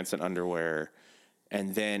her pants and underwear,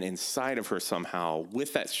 and then inside of her somehow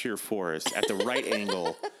with that sheer force at the right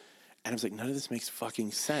angle. And I was like, none of this makes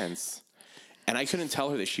fucking sense. And I couldn't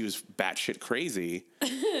tell her that she was batshit crazy,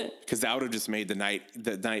 because that would have just made the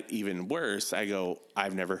night even worse. I go,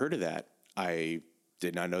 I've never heard of that. I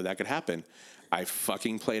did not know that could happen. I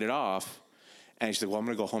fucking played it off. And she's like, well, I'm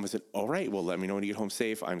going to go home. I said, all right, well, let me know when you get home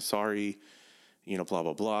safe. I'm sorry, blah,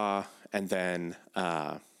 blah, blah. And then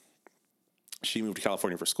she moved to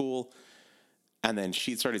California for school. And then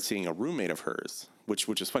she started seeing a roommate of hers, which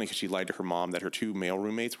is funny because she lied to her mom that her two male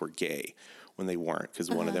roommates were gay when they weren't, because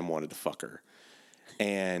one of them wanted to fuck her.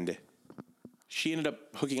 And she ended up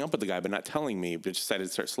hooking up with the guy, but not telling me, but decided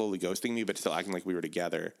to start slowly ghosting me, but still acting like we were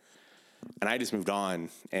together. And I just moved on.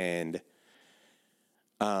 And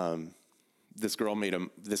this girl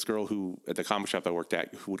who at the comic shop I worked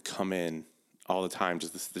at, who would come in all the time,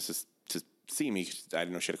 just to see me. I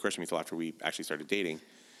didn't know she had a crush on me until after we actually started dating.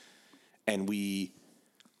 And we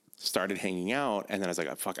started hanging out, and then I was like,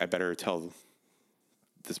 oh, fuck, I better tell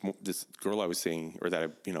this girl I was seeing, or that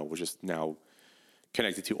I, was just now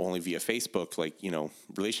connected to only via Facebook, like,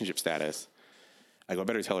 relationship status. I go, I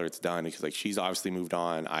better tell her it's done, because like, she's obviously moved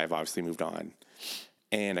on. I've obviously moved on.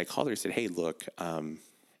 And I called her and said, hey, look,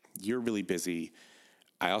 you're really busy.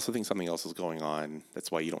 I also think something else is going on.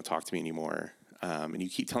 That's why you don't talk to me anymore. And you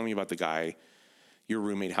keep telling me about the guy, your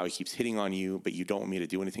roommate, how he keeps hitting on you, but you don't want me to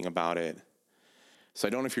do anything about it. So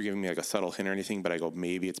I don't know if you're giving me like a subtle hint or anything, but I go,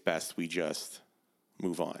 maybe it's best we just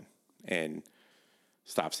move on and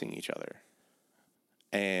stop seeing each other.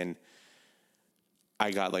 And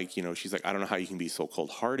I got like, you know, she's like, I don't know how you can be so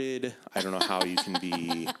cold-hearted. I don't know how you can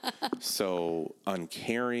be so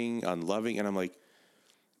uncaring, unloving. And I'm like,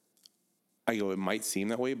 I go, it might seem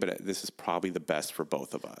that way, but this is probably the best for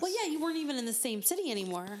both of us. Well, yeah, you weren't even in the same city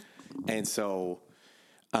anymore. And so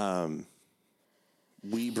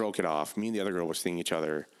we broke it off. Me and the other girl were seeing each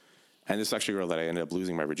other. And this is actually a girl that I ended up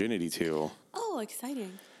losing my virginity to. Oh,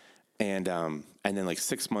 exciting. And then like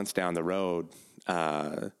 6 months down the road,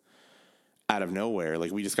 out of nowhere,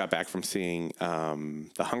 like we just got back from seeing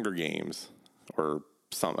the Hunger Games or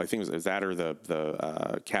something. I think it was that or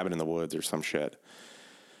the Cabin in the Woods or some shit.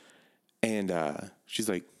 And she's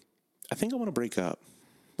like, I think I want to break up.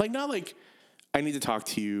 Like, not like, I need to talk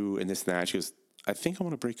to you and this and that. She goes, I think I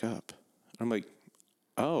want to break up. I'm like,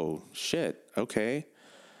 oh, shit. Okay.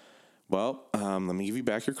 Well, let me give you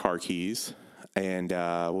back your car keys. And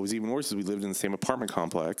what was even worse is we lived in the same apartment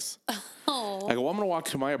complex. Oh. I go, well, I'm going to walk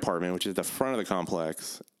to my apartment, which is at the front of the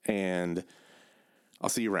complex, and I'll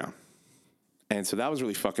see you around. And so that was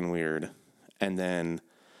really fucking weird. And then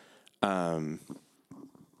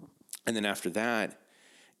after that,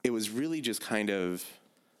 it was really just kind of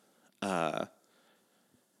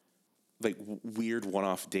like weird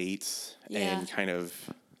one-off dates and kind of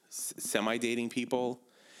semi-dating people.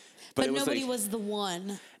 But it was nobody like, was the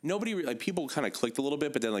one. Nobody, like, people kind of clicked a little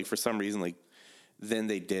bit, but then, like, for some reason, like, then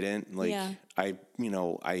they didn't. Like, I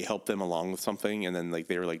helped them along with something, and then, like,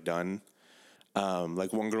 they were, like, done.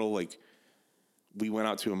 Like, one girl, like, we went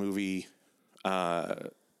out to a movie,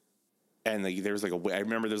 and, like, there was, like, I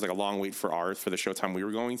remember there was, like, a long wait for the showtime we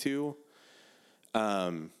were going to.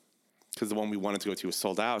 Because the one we wanted to go to was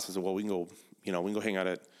sold out. So I said, well, we can go hang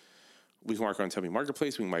out we can walk around Tempe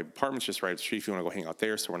Marketplace. My apartment's just right up the street if you want to go hang out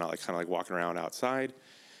there. So we're not like kind of like walking around outside.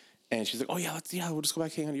 And she's like, oh yeah, we'll just go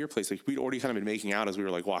back hang out to your place. Like we'd already kind of been making out as we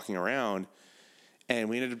were like walking around. And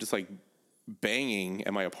we ended up just like banging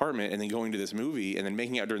at my apartment and then going to this movie and then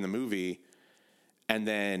making out during the movie. And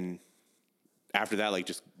then after that, like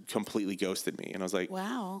just completely ghosted me. And I was like,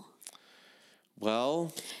 wow.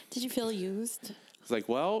 Well. Did you feel used? I was like,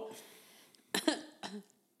 well,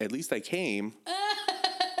 at least I came.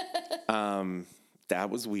 That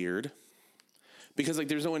was weird because like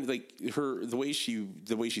there's no one like the way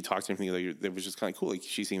she talked to me like it was just kind of cool. Like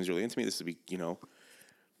she seems really into me. This would be,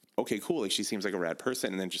 okay, cool. Like she seems like a rad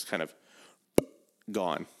person, and then just kind of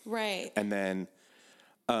gone. Right. And then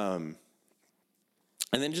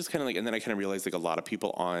just kind of like, and then I kind of realized like a lot of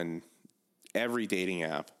people on every dating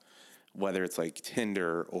app, whether it's like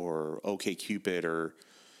Tinder or OkCupid or,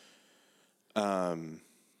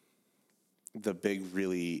 the big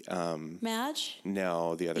really Match?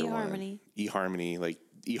 No, the other eHarmony. one. eHarmony. Like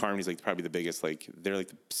eHarmony's like probably the biggest, like they're like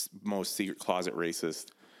the most secret closet racist.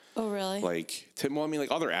 Oh really? Like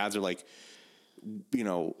like other ads are like,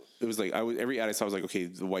 it was like every ad I saw was like, okay,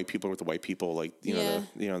 the white people are with the white people, like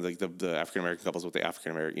like the African American couples with the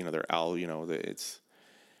African American, they're all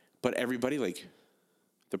but everybody like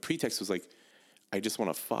the pretext was like, I just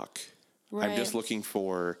want to fuck. Right. I'm just looking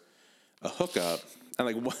for a hookup. And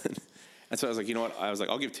like what? And so I was like, you know what? I was like,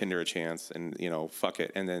 I'll give Tinder a chance and, fuck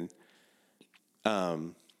it. And then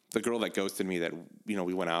the girl that ghosted me that,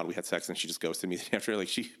 we went out, we had sex and she just ghosted me after, like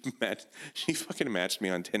she fucking matched me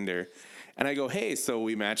on Tinder. And I go, hey, so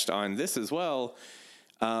we matched on this as well.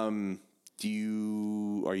 Are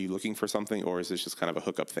you looking for something or is this just kind of a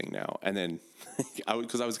hookup thing now? And then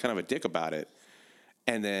because I was kind of a dick about it.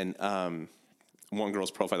 And then one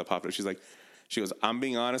girl's profile that popped up, she goes, I'm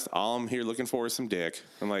being honest, all I'm here looking for is some dick.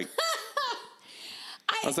 I'm like,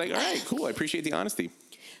 I was like, all right, cool. I appreciate the honesty.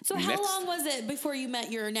 So how long was it before you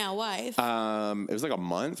met your now wife? It was like a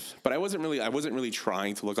month, but I wasn't really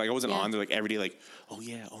trying to look like I wasn't on there like every day, like, oh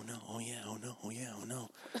yeah, oh no, oh yeah, oh no, oh yeah, oh no.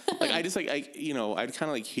 Like I just like, I'd kind of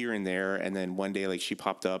like here and there. And then one day like she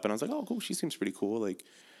popped up and I was like, oh cool. She seems pretty cool. Like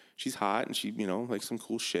she's hot and she, like some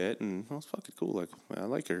cool shit and I was fucking cool. Like I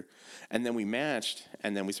like her. And then we matched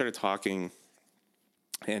and then we started talking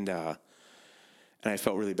and I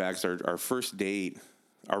felt really bad because our first date,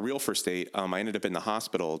 our real first date, I ended up in the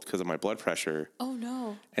hospital because of my blood pressure. Oh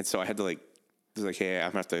no! And so I had to hey,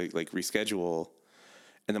 I'm gonna have to like reschedule.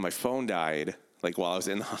 And then my phone died while I was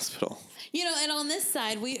in the hospital. And on this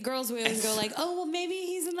side, we always go like, oh well, maybe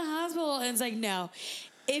he's in the hospital, and it's like no.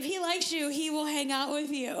 If he likes you, he will hang out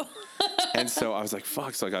with you. And so I was like,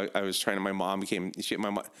 fuck. So like I was trying to, my mom,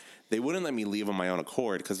 they wouldn't let me leave on my own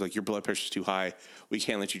accord because like your blood pressure's too high. We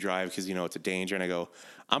can't let you drive because, you know, it's a danger. And I go,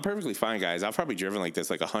 I'm perfectly fine, guys. I've probably driven like this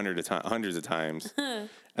like hundreds of times.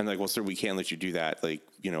 And like, well, sir, we can't let you do that. Like,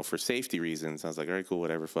 you know, for safety reasons. I was like, all right, cool,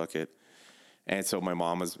 whatever, fuck it. And so my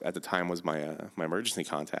mom was at the time was my emergency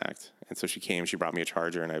contact. And so she came, she brought me a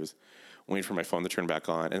charger, and I was waiting for my phone to turn back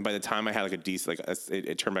on. And by the time I had like a decent, like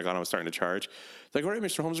it turned back on, I was starting to charge. Like, all right,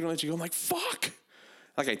 Mr. Holmes, we're gonna let you go. I'm like, fuck.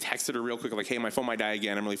 Like I texted her real quick, like, hey, my phone might die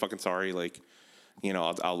again. I'm really fucking sorry. Like, you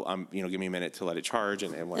know, I'll you know, give me a minute to let it charge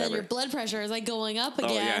and whatever. Then your blood pressure is like going up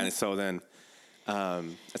again. Oh yeah, and so then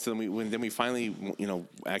we finally, you know,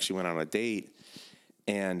 actually went on a date,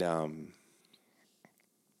 and I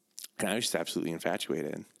was just absolutely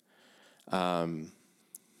infatuated.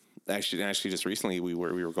 Actually, just recently we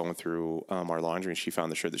were going through our laundry, and she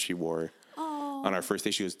found the shirt that she wore on our first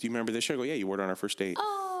date. She goes, "Do you remember this shirt?" I go, "Yeah, you wore it on our first date."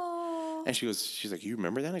 Oh. And she's like, "You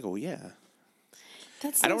remember that?" I go, "Yeah."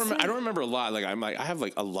 That's so sweet. I don't remember a lot. Like I have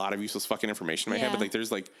like a lot of useless fucking information in my head, but like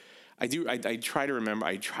there's like I try to remember.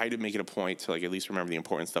 I try to make it a point to like at least remember the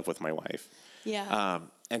important stuff with my wife. Yeah.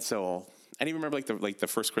 And so I even remember like the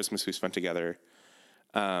first Christmas we spent together.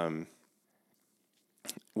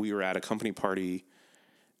 We were at a company party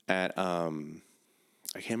at I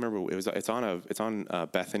can't remember. It's on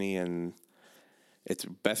Bethany, and it's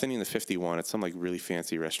Bethany and the 51. It's some like really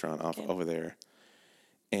fancy restaurant over there.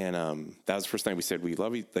 And that was the first time we said we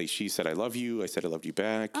love you. Like she said I love you. I said I loved you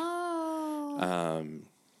back. Oh.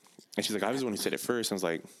 And she's like, I was the one who said it first. I was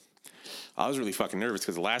like, I was really fucking nervous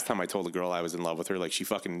because the last time I told a girl I was in love with her, like she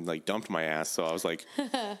fucking like dumped my ass. So I was like,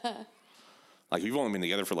 like we've only been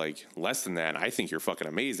together for like less than that. I think you're fucking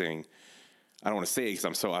amazing. I don't want to say it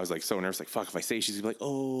because I was like so nervous. Like fuck, if I say it, she's gonna be like,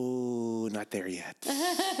 oh, not there yet.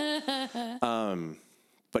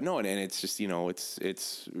 But no, and it's just, you know,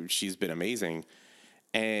 it's she's been amazing,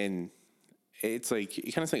 and it's like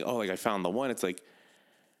you kind of think, oh, like I found the one. It's like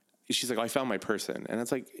she's like, oh, I found my person, and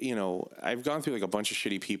it's like, you know, I've gone through like a bunch of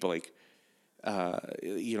shitty people, like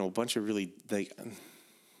you know, a bunch of really like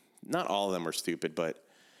not all of them are stupid, but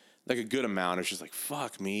like a good amount is just like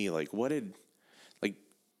fuck me, like what did like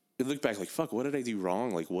look back like fuck, what did I do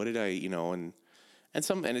wrong, like what did I, you know, and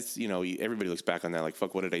it's, you know, everybody looks back on that like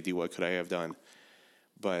fuck, what did I do, what could I have done.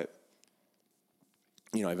 But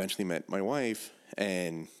you know, I eventually met my wife,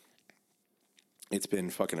 and it's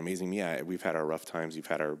been fucking amazing. Yeah, we've had our rough times, we've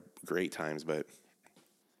had our great times, but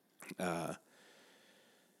like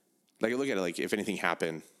I look at it like if anything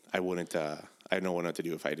happened, I wouldn't I know what not to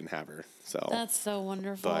do if I didn't have her. So that's so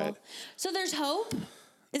wonderful. But so there's hope.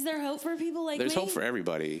 Is there hope for people like there's me? hope for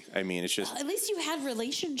everybody. I mean, it's just at least you had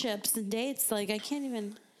relationships and dates. Like I can't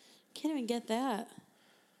even get that.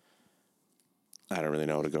 I don't really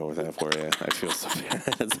know how to go with that for you. I feel so bad.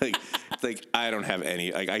 It's like I don't have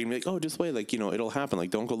any. Like I can be like, oh, just wait. Like, you know, it'll happen.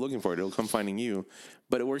 Like, don't go looking for it. It'll come finding you.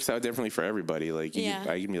 But it works out differently for everybody. Like,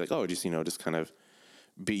 I can be like, oh, just, you know, just kind of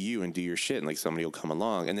be you and do your shit, and like somebody will come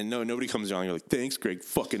along, and then nobody comes along. You're like, thanks, Greg,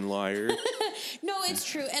 fucking liar. No, it's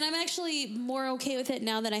true, and I'm actually more okay with it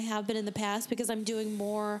now than I have been in the past because I'm doing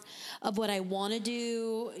more of what I want to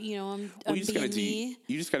do. You know, I'm you just being gotta me.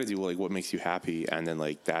 You just got to do like what makes you happy, and then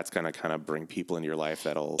like that's gonna kind of bring people into your life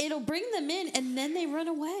it'll bring them in, and then they run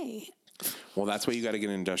away. Well, that's why you got to get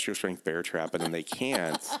an industrial strength bear trap, and then they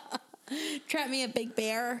can't. Trap me a big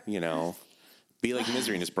bear. You know. Be like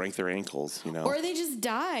Misery and just break their ankles, you know. Or they just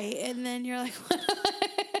die, and then you're like,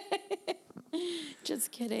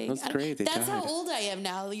 just kidding. That's great. That's how old I am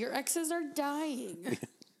now. Your exes are dying.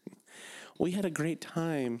 We had a great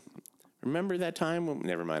time. Remember that time?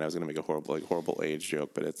 Never mind. I was going to make a horrible age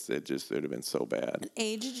joke, but it would have been so bad. An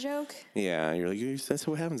age joke? Yeah. You're like, that's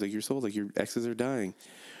what happens. Like, you're so old. Like, your exes are dying.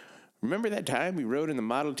 Remember that time we rode in the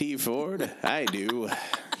Model T Ford? I do.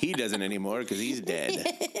 He doesn't anymore because he's dead.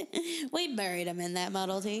 We buried him in that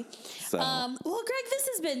Model T. So. Well, Greg, this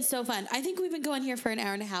has been so fun. I think we've been going here for an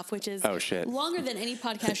hour and a half, which is longer than any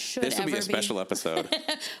podcast should ever be. This will be a special episode.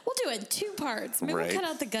 We'll do it in 2 parts. Maybe we'll cut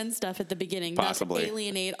out the gun stuff at the beginning. Possibly. Not to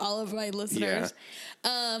alienate all of my listeners.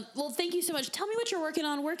 Yeah. Well, thank you so much. Tell me what you're working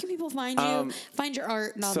on. Where can people find you? Find your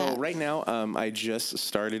art and all that. So right now, I just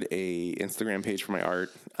started a Instagram page for my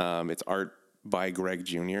art. It's Art by Greg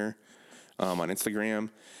Jr. On Instagram.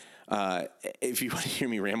 If you want to hear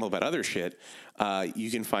me ramble about other shit, you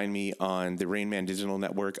can find me on the Rain Man Digital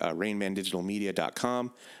Network,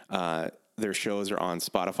 rainmandigitalmedia.com. Their shows are on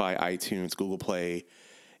Spotify, iTunes, Google Play,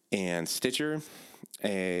 and Stitcher.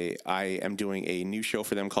 I am doing a new show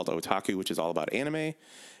for them called Otaku, which is all about anime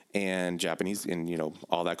and Japanese and, you know,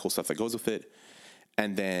 all that cool stuff that goes with it.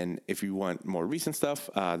 And then if you want more recent stuff,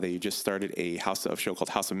 they just started a show called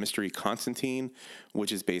House of Mystery Constantine,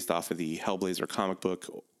 which is based off of the Hellblazer comic book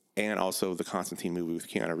and also the Constantine movie with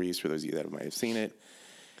Keanu Reeves, for those of you that might have seen it.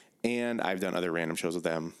 And I've done other random shows with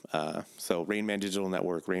them. So Rain Man Digital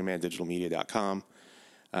Network, rainmandigitalmedia.com,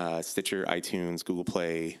 Stitcher, iTunes, Google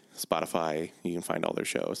Play, Spotify. You can find all their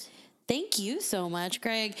shows. Thank you so much,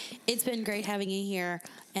 Greg. It's been great having you here.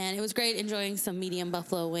 And it was great enjoying some medium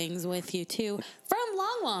buffalo wings with you, too, from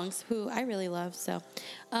Long Wongs, who I really love. So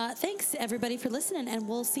thanks, everybody, for listening. And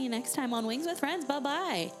we'll see you next time on Wings with Friends.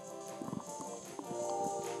 Bye-bye.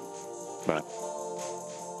 Bye.